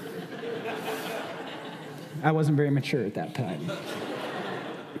 I wasn't very mature at that time.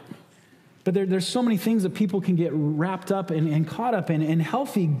 But there's so many things that people can get wrapped up and caught up in. And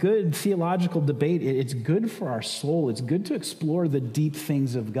healthy, good theological debate, it's good for our soul. It's good to explore the deep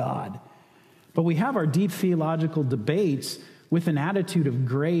things of God. But we have our deep theological debates with an attitude of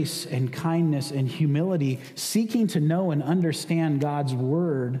grace and kindness and humility, seeking to know and understand God's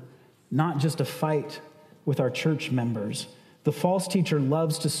word, not just a fight with our church members. The false teacher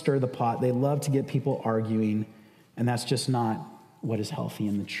loves to stir the pot. They love to get people arguing, and that's just not what is healthy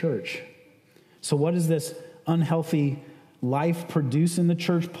in the church. So what does this unhealthy life produce in the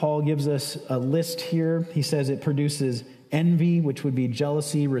church? Paul gives us a list here. He says it produces envy, which would be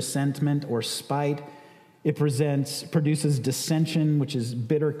jealousy, resentment, or spite. It produces dissension, which is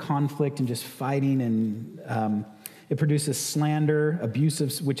bitter conflict and just fighting. And it produces slander,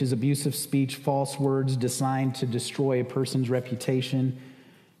 which is abusive speech, false words designed to destroy a person's reputation.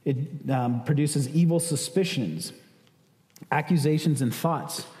 It produces evil suspicions, accusations, and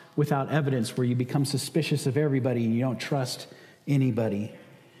thoughts without evidence, where you become suspicious of everybody and you don't trust anybody.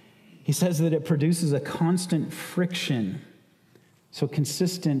 He says that it produces a constant friction, so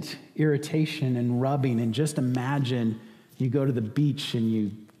consistent irritation and rubbing. And just imagine you go to the beach and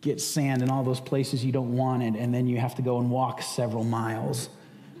you get sand in all those places you don't want it, and then you have to go and walk several miles.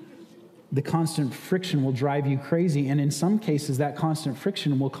 The constant friction will drive you crazy, and in some cases, that constant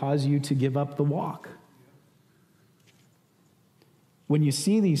friction will cause you to give up the walk. When you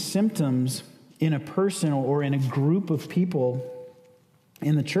see these symptoms in a person or in a group of people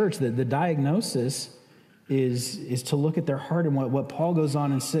in the church, the diagnosis is to look at their heart. And what Paul goes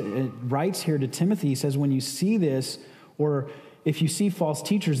on and writes here to Timothy, he says, when you see this, or if you see false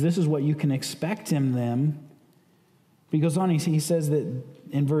teachers, this is what you can expect in them. But he goes on, he says that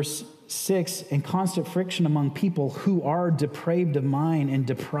in verse 6, and constant friction among people who are depraved of mind and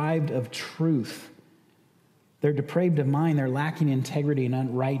deprived of truth. They're depraved of mind. They're lacking integrity and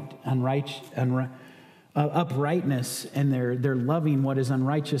uprightness, and they're loving what is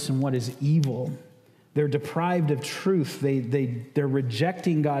unrighteous and what is evil. They're deprived of truth. They're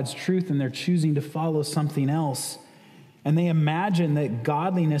rejecting God's truth, and they're choosing to follow something else. And they imagine that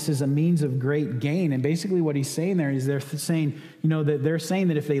godliness is a means of great gain. And basically what he's saying there is they're saying, that they're saying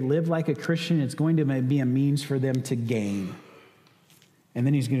that if they live like a Christian, it's going to be a means for them to gain. And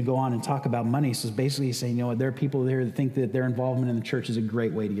then he's going to go on and talk about money. So basically he's saying, there are people there that think that their involvement in the church is a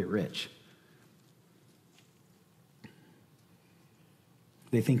great way to get rich.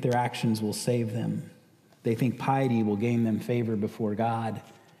 They think their actions will save them. They think piety will gain them favor before God,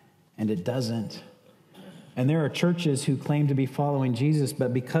 and it doesn't. And there are churches who claim to be following Jesus,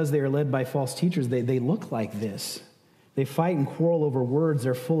 but because they are led by false teachers, they look like this. They fight and quarrel over words.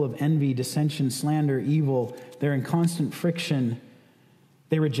 They're full of envy, dissension, slander, evil. They're in constant friction.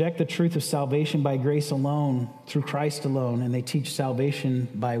 They reject the truth of salvation by grace alone, through Christ alone, and they teach salvation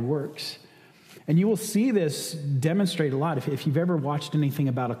by works. And you will see this demonstrate a lot. If you've ever watched anything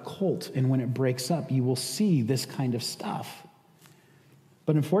about a cult, and when it breaks up, you will see this kind of stuff.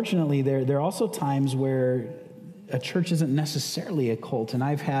 But unfortunately, there are also times where a church isn't necessarily a cult. And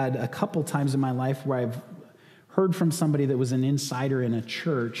I've had a couple times in my life where I've heard from somebody that was an insider in a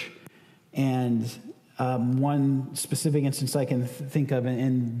church, and one specific instance I can think of,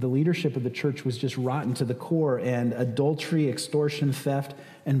 and the leadership of the church was just rotten to the core, and adultery, extortion, theft,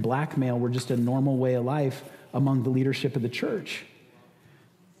 and blackmail were just a normal way of life among the leadership of the church.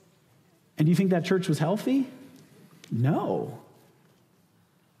 And do you think that church was healthy? No.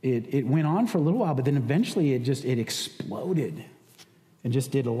 It went on for a little while, but then eventually it exploded and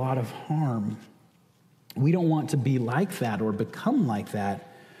just did a lot of harm. We don't want to be like that or become like that.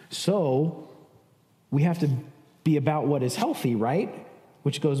 So we have to be about what is healthy, right?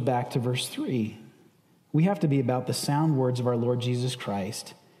 Which goes back to verse 3. We have to be about the sound words of our Lord Jesus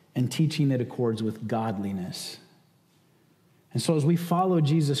Christ and teaching that accords with godliness. And so as we follow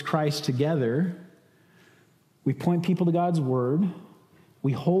Jesus Christ together, we point people to God's word.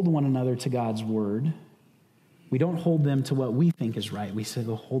 We hold one another to God's word. We don't hold them to what we think is right. We say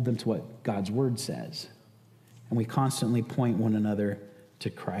we'll hold them to what God's word says. And we constantly point one another to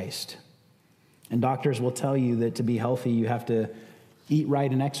Christ. And doctors will tell you that to be healthy, you have to eat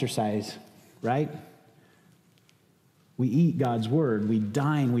right and exercise, right? We eat God's word. We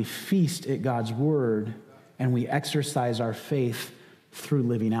dine, we feast at God's word, and we exercise our faith through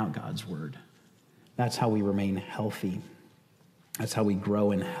living out God's word. That's how we remain healthy. That's how we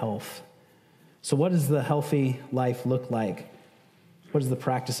grow in health. So what does the healthy life look like? What is the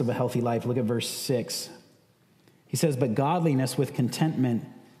practice of a healthy life? Look at verse 6. He says, but godliness with contentment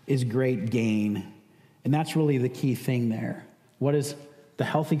is great gain. And that's really the key thing there. What does the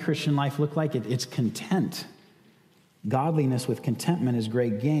healthy Christian life look like? It's content. Godliness with contentment is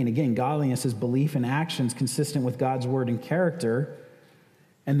great gain. Again, godliness is belief and actions consistent with God's word and character.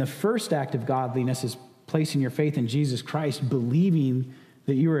 And the first act of godliness is placing your faith in Jesus Christ, believing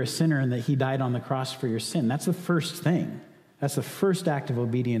that you are a sinner and that he died on the cross for your sin. That's the first thing. That's the first act of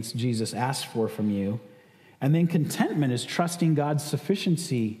obedience Jesus asked for from you. And then contentment is trusting God's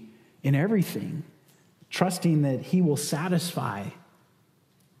sufficiency in everything, trusting that he will satisfy.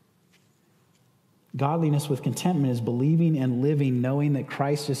 Godliness with contentment is believing and living, knowing that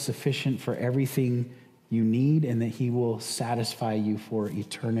Christ is sufficient for everything you need and that he will satisfy you for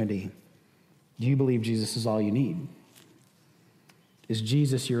eternity. Do you believe Jesus is all you need? Is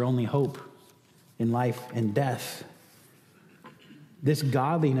Jesus your only hope in life and death? This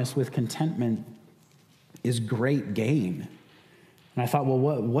godliness with contentment is great gain. And I thought, well,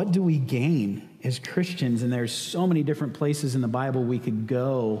 what do we gain as Christians? And there's so many different places in the Bible we could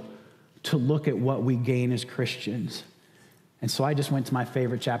go to look at what we gain as Christians. And so I just went to my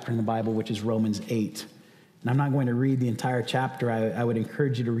favorite chapter in the Bible, which is Romans 8. And I'm not going to read the entire chapter. I would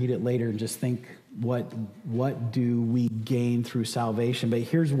encourage you to read it later and just think, what do we gain through salvation? But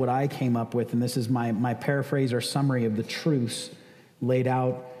here's what I came up with, and this is my paraphrase or summary of the truths laid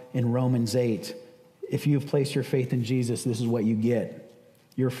out in Romans 8. If you have placed your faith in Jesus, this is what you get.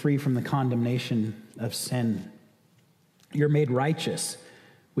 You're free from the condemnation of sin. You're made righteous,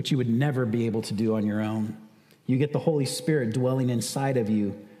 which you would never be able to do on your own. You get the Holy Spirit dwelling inside of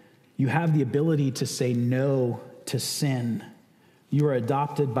you. You have the ability to say no to sin. You are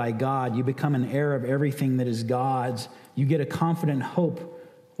adopted by God. You become an heir of everything that is God's. You get a confident hope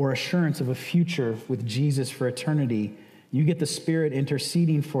or assurance of a future with Jesus for eternity. You get the Spirit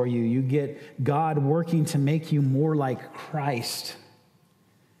interceding for you. You get God working to make you more like Christ.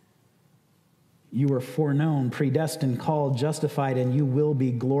 You are foreknown, predestined, called, justified, and you will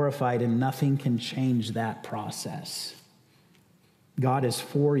be glorified, and nothing can change that process. God is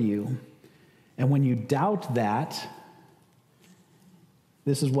for you. And when you doubt that,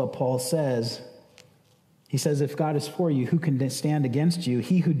 this is what Paul says. He says, if God is for you, who can stand against you?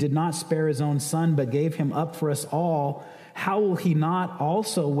 He who did not spare his own son, but gave him up for us all, how will he not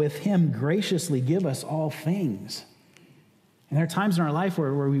also with him graciously give us all things? And there are times in our life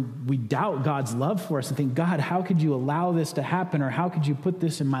where we doubt God's love for us and think, God, how could you allow this to happen? Or how could you put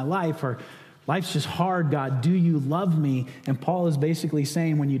this in my life? Or life's just hard, God. Do you love me? And Paul is basically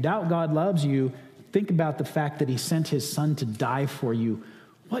saying, when you doubt God loves you, think about the fact that he sent his son to die for you.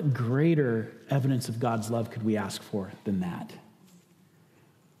 What greater evidence of God's love could we ask for than that?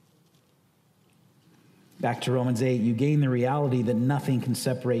 Back to Romans 8, you gain the reality that nothing can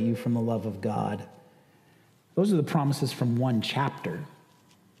separate you from the love of God. Those are the promises from one chapter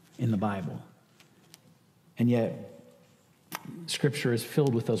in the Bible. And yet, Scripture is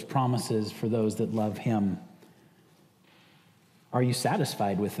filled with those promises for those that love him. Are you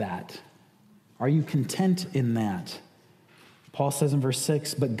satisfied with that? Are you content in that? Paul says in verse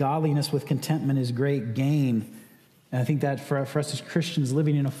 6, but godliness with contentment is great gain. And I think that for us as Christians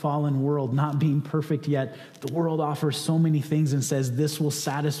living in a fallen world, not being perfect yet, the world offers so many things and says, this will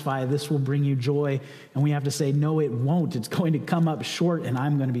satisfy, this will bring you joy. And we have to say, no, it won't. It's going to come up short, and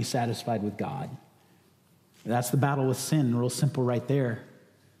I'm going to be satisfied with God. That's the battle with sin, real simple right there.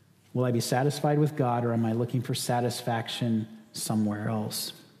 Will I be satisfied with God, or am I looking for satisfaction somewhere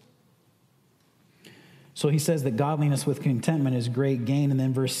else? So he says that godliness with contentment is great gain. And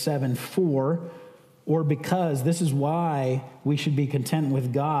then verse 7, or because, this is why we should be content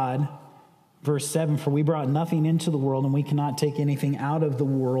with God. Verse 7, for we brought nothing into the world, and we cannot take anything out of the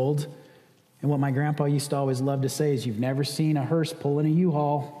world. And what my grandpa used to always love to say is, you've never seen a hearse pulling a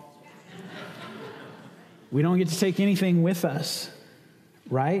U-Haul. We don't get to take anything with us,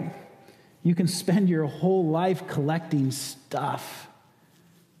 right? You can spend your whole life collecting stuff,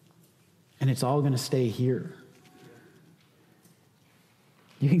 and it's all going to stay here.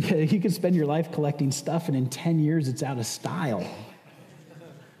 You can spend your life collecting stuff, and in 10 years, it's out of style.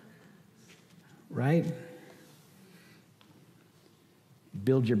 Right?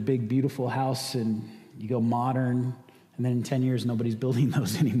 Build your big, beautiful house, and you go modern, and then in 10 years, nobody's building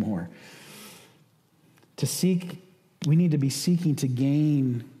those anymore. We need to be seeking to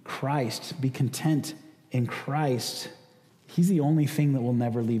gain Christ, be content in Christ. He's the only thing that will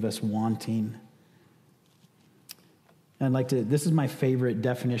never leave us wanting. And this is my favorite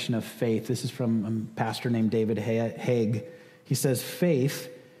definition of faith. This is from a pastor named David Haig. He says, faith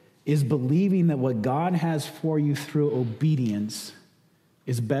is believing that what God has for you through obedience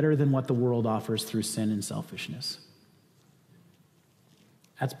is better than what the world offers through sin and selfishness.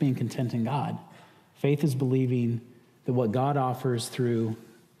 That's being content in God. Faith is believing that what God offers through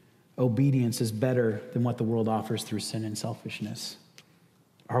obedience is better than what the world offers through sin and selfishness.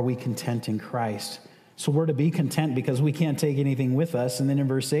 Are we content in Christ? So we're to be content because we can't take anything with us. And then in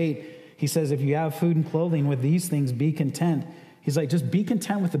verse 8, he says, if you have food and clothing, with these things, be content. He's like, just be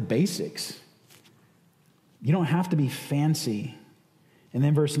content with the basics. You don't have to be fancy. And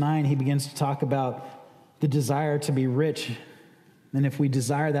then verse 9, he begins to talk about the desire to be rich. And if we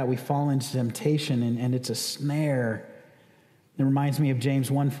desire that, we fall into temptation, and it's a snare. It reminds me of James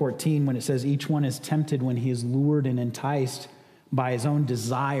 1:14 when it says, each one is tempted when he is lured and enticed by his own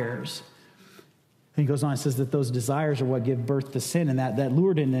desires. And he goes on and says that those desires are what give birth to sin. And that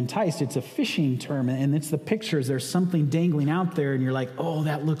lured and enticed, it's a fishing term. And it's the pictures. There's something dangling out there, and you're like, oh,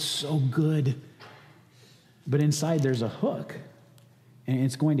 that looks so good. But inside there's a hook. And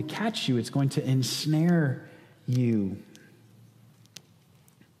it's going to catch you. It's going to ensnare you.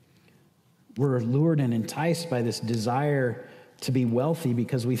 We're lured and enticed by this desire to be wealthy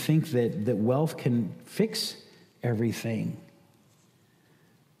because we think that wealth can fix everything.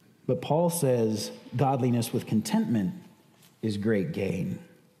 But Paul says godliness with contentment is great gain.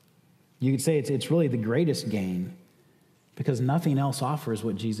 You could say it's really the greatest gain because nothing else offers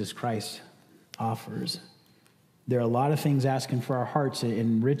what Jesus Christ offers. There are a lot of things asking for our hearts,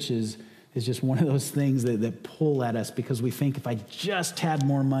 and riches is just one of those things that pull at us because we think if I just had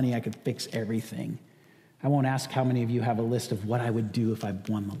more money, I could fix everything. I won't ask how many of you have a list of what I would do if I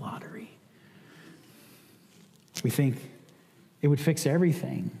won the lottery. We think it would fix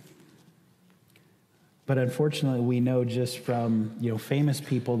everything. But unfortunately, we know just from famous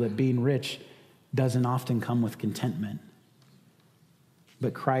people that being rich doesn't often come with contentment.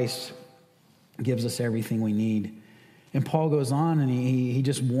 But Christ gives us everything we need. And Paul goes on and he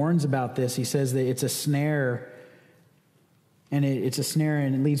just warns about this. He says that it's a snare, and it's a snare,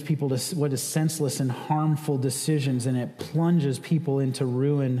 and it leads people to what is senseless and harmful decisions, and it plunges people into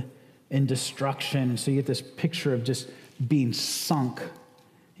ruin and destruction. So you get this picture of just being sunk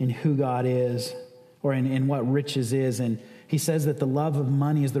in who God is, or in what riches is. And he says that the love of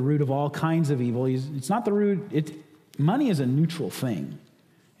money is the root of all kinds of evil. It's not the root. Money is a neutral thing.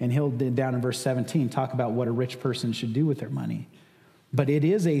 And he'll, down in verse 17, talk about what a rich person should do with their money. But it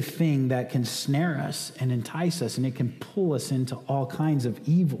is a thing that can snare us and entice us, and it can pull us into all kinds of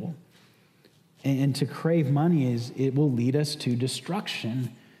evil. And to crave money it will lead us to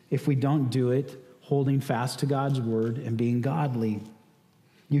destruction if we don't do it holding fast to God's word and being godly.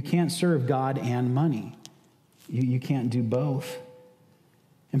 You can't serve God and money. You can't do both.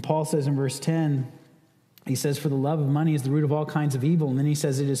 And Paul says in verse 10, he says, for the love of money is the root of all kinds of evil. And then he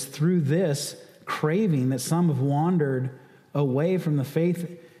says, it is through this craving that some have wandered away from the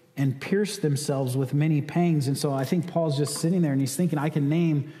faith and pierced themselves with many pangs. And so I think Paul's just sitting there and he's thinking, I can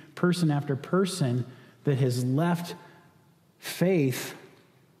name person after person that has left faith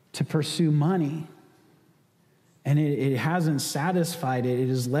to pursue money. And it hasn't satisfied it. It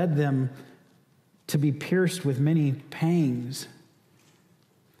has led them to be pierced with many pangs.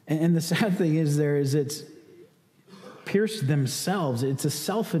 And the sad thing is it's pierced themselves. It's a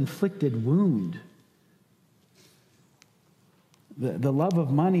self-inflicted wound. The love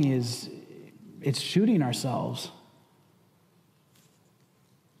of money it's shooting ourselves.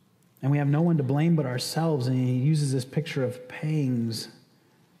 And we have no one to blame but ourselves. And he uses this picture of pangs.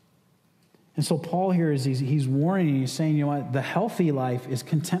 And so Paul here he's warning, he's saying, you know what? The healthy life is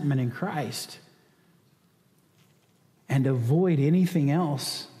contentment in Christ. And avoid anything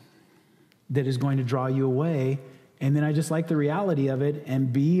else that is going to draw you away. And then I just like the reality of it,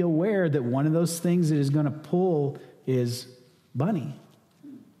 and be aware that one of those things that is going to pull is money,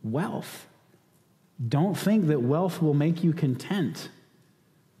 wealth. Don't think that wealth will make you content.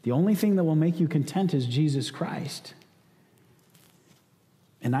 The only thing that will make you content is Jesus Christ.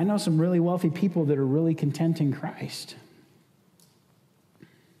 And I know some really wealthy people that are really content in Christ.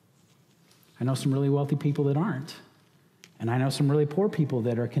 I know some really wealthy people that aren't. And I know some really poor people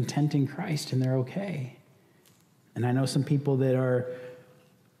that are content in Christ and they're okay. And I know some people that are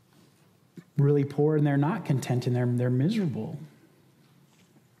really poor and they're not content and they're miserable.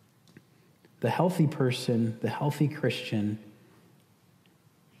 The healthy person, the healthy Christian,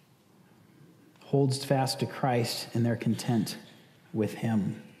 holds fast to Christ and they're content with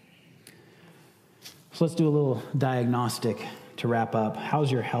him. So let's do a little diagnostic to wrap up.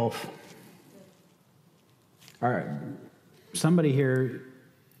 How's your health? All right. Somebody here,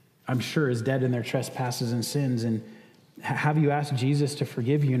 I'm sure, is dead in their trespasses and sins. And have you asked Jesus to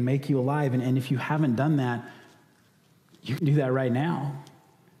forgive you and make you alive? And if you haven't done that, you can do that right now.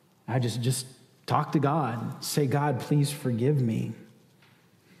 I just talk to God. Say, God, please forgive me.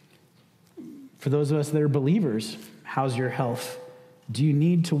 For those of us that are believers, how's your health? Do you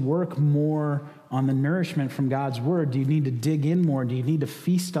need to work more on the nourishment from God's word? Do you need to dig in more? Do you need to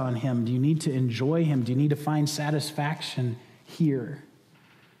feast on him? Do you need to enjoy him? Do you need to find satisfaction here?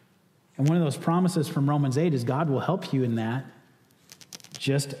 And one of those promises from Romans 8 is God will help you in that.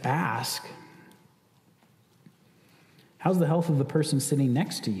 Just ask. How's the health of the person sitting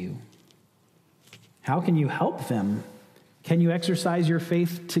next to you? How can you help them? Can you exercise your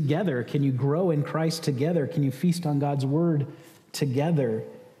faith together? Can you grow in Christ together? Can you feast on God's word together?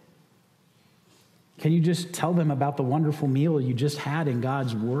 Can you just tell them about the wonderful meal you just had in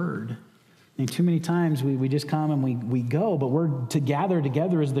God's word? And too many times we just come and we go, but we're to gather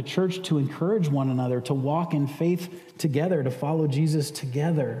together as the church to encourage one another, to walk in faith together, to follow Jesus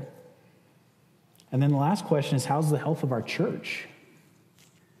together. And then the last question is, how's the health of our church?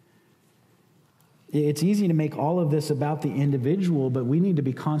 It's easy to make all of this about the individual, but we need to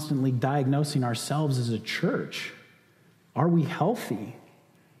be constantly diagnosing ourselves as a church. Are we healthy?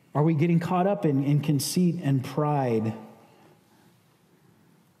 Are we getting caught up in conceit and pride?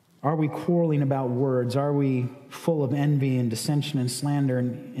 Are we quarreling about words? Are we full of envy and dissension and slander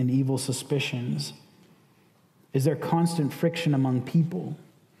and evil suspicions? Is there constant friction among people?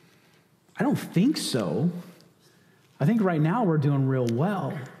 I don't think so. I think right now we're doing real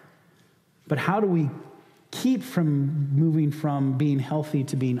well. But how do we keep from moving from being healthy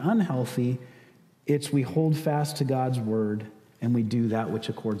to being unhealthy? It's we hold fast to God's word and we do that which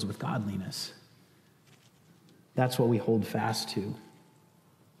accords with godliness. That's what we hold fast to.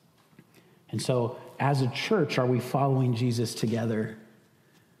 And so, as a church, are we following Jesus together?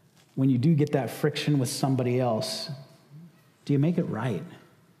 When you do get that friction with somebody else, do you make it right?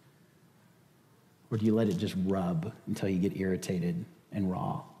 Or do you let it just rub until you get irritated and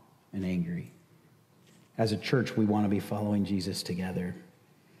raw and angry? As a church, we want to be following Jesus together.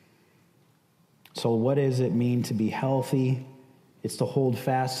 So what does it mean to be healthy? It's to hold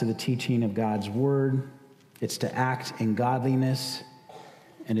fast to the teaching of God's word. It's to act in godliness.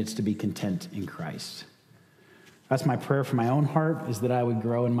 And it's to be content in Christ. That's my prayer for my own heart, is that I would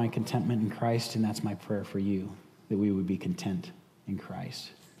grow in my contentment in Christ. And that's my prayer for you, that we would be content in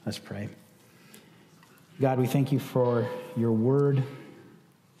Christ. Let's pray. God, we thank you for your word.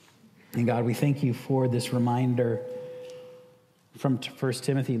 And God, we thank you for this reminder from 1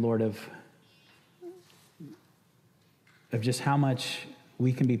 Timothy, Lord, of just how much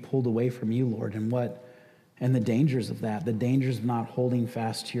we can be pulled away from you, Lord, and the dangers of that, the dangers of not holding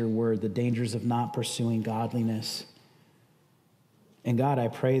fast to your word, the dangers of not pursuing godliness. And God, I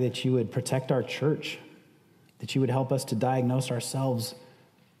pray that you would protect our church, that you would help us to diagnose ourselves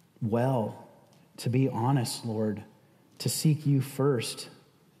well, to be honest, Lord, to seek you first.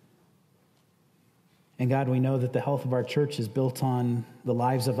 And God, we know that the health of our church is built on the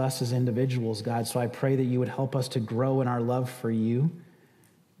lives of us as individuals, God. So I pray that you would help us to grow in our love for you.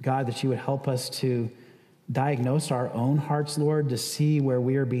 God, that you would help us to diagnose our own hearts, Lord, to see where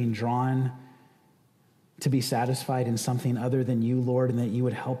we are being drawn to be satisfied in something other than you, Lord, and that you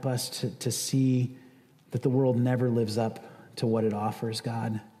would help us to see that the world never lives up to what it offers,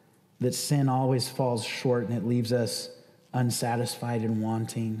 God, that sin always falls short and it leaves us unsatisfied and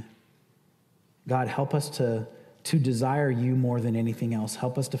wanting. God, help us to desire you more than anything else.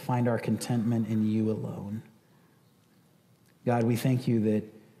 Help us to find our contentment in you alone. God, we thank you that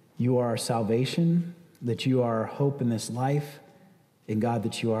you are our salvation, that you are our hope in this life, and God,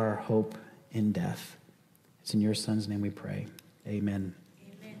 that you are our hope in death. It's in your Son's name we pray. Amen.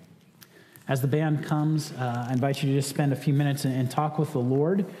 Amen. As the band comes, I invite you to just spend a few minutes and talk with the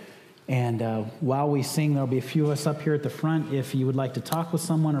Lord. And while we sing, there'll be a few of us up here at the front. If you would like to talk with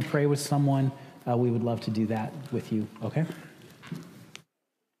someone or pray with someone, we would love to do that with you, okay?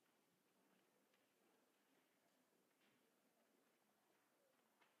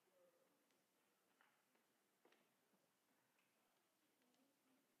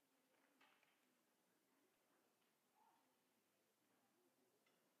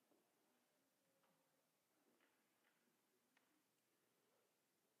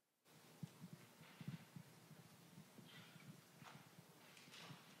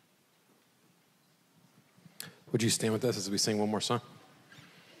 Would you stand with us as we sing one more song?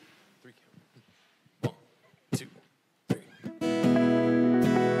 3 count. 1, 2, 3.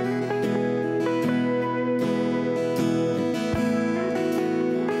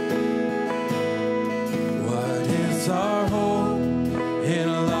 What is our hope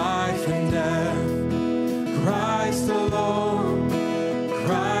in life and death? Christ alone,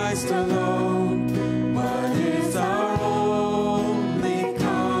 Christ alone. What is our only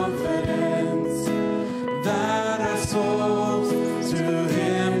confidence? That our souls to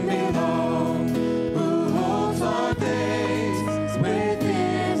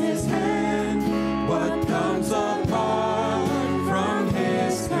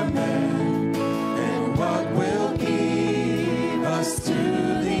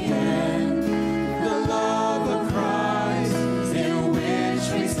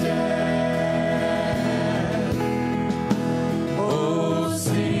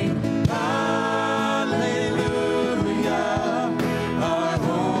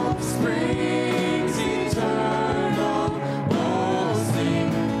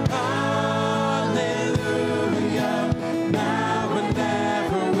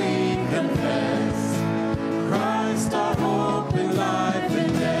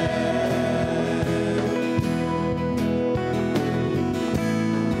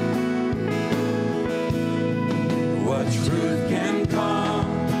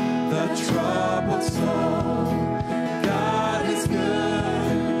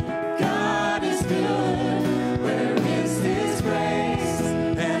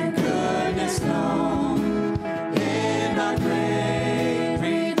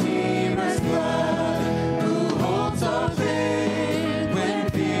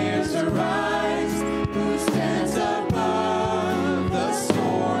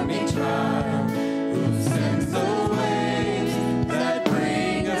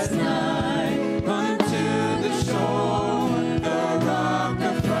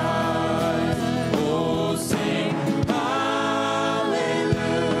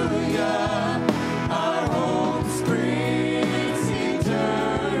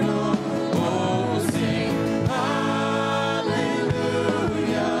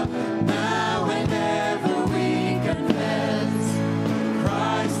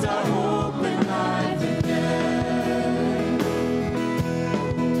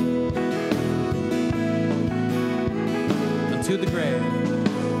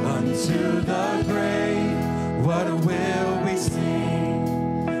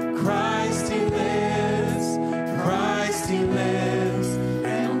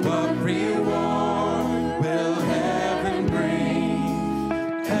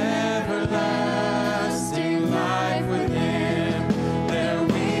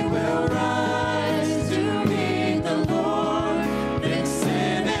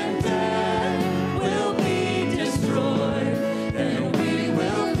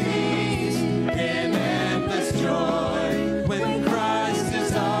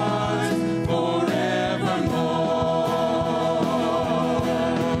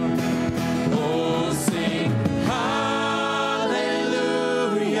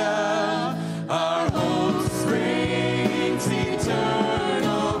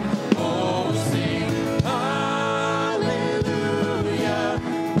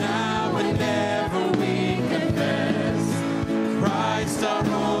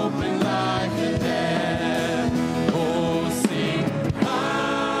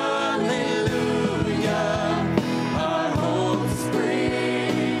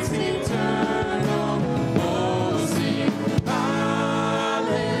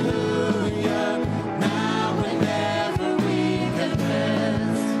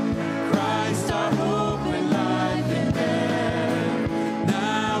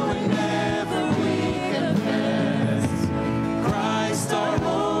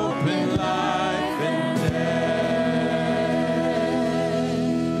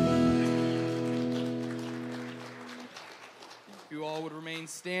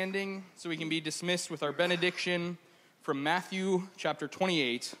standing so we can be dismissed with our benediction from Matthew chapter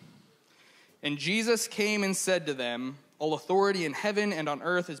 28. And Jesus came and said to them, "All authority in heaven and on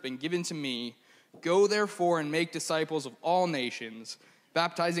earth has been given to me. Go therefore and make disciples of all nations,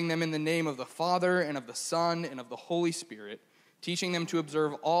 baptizing them in the name of the Father and of the Son and of the Holy Spirit, teaching them to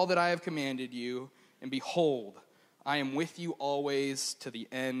observe all that I have commanded you. And behold, I am with you always to the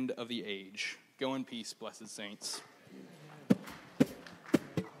end of the age." Go in peace, blessed saints.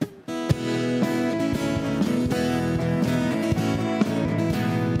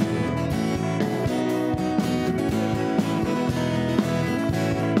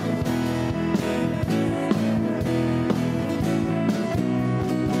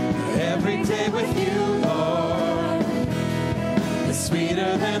 Every day with you, Lord, is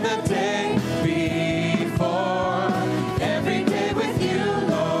sweeter than the day before. Every day with you,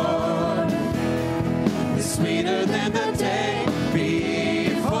 Lord, is sweeter than the day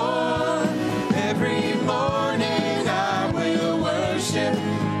before. Every morning I will worship.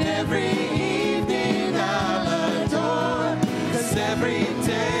 Every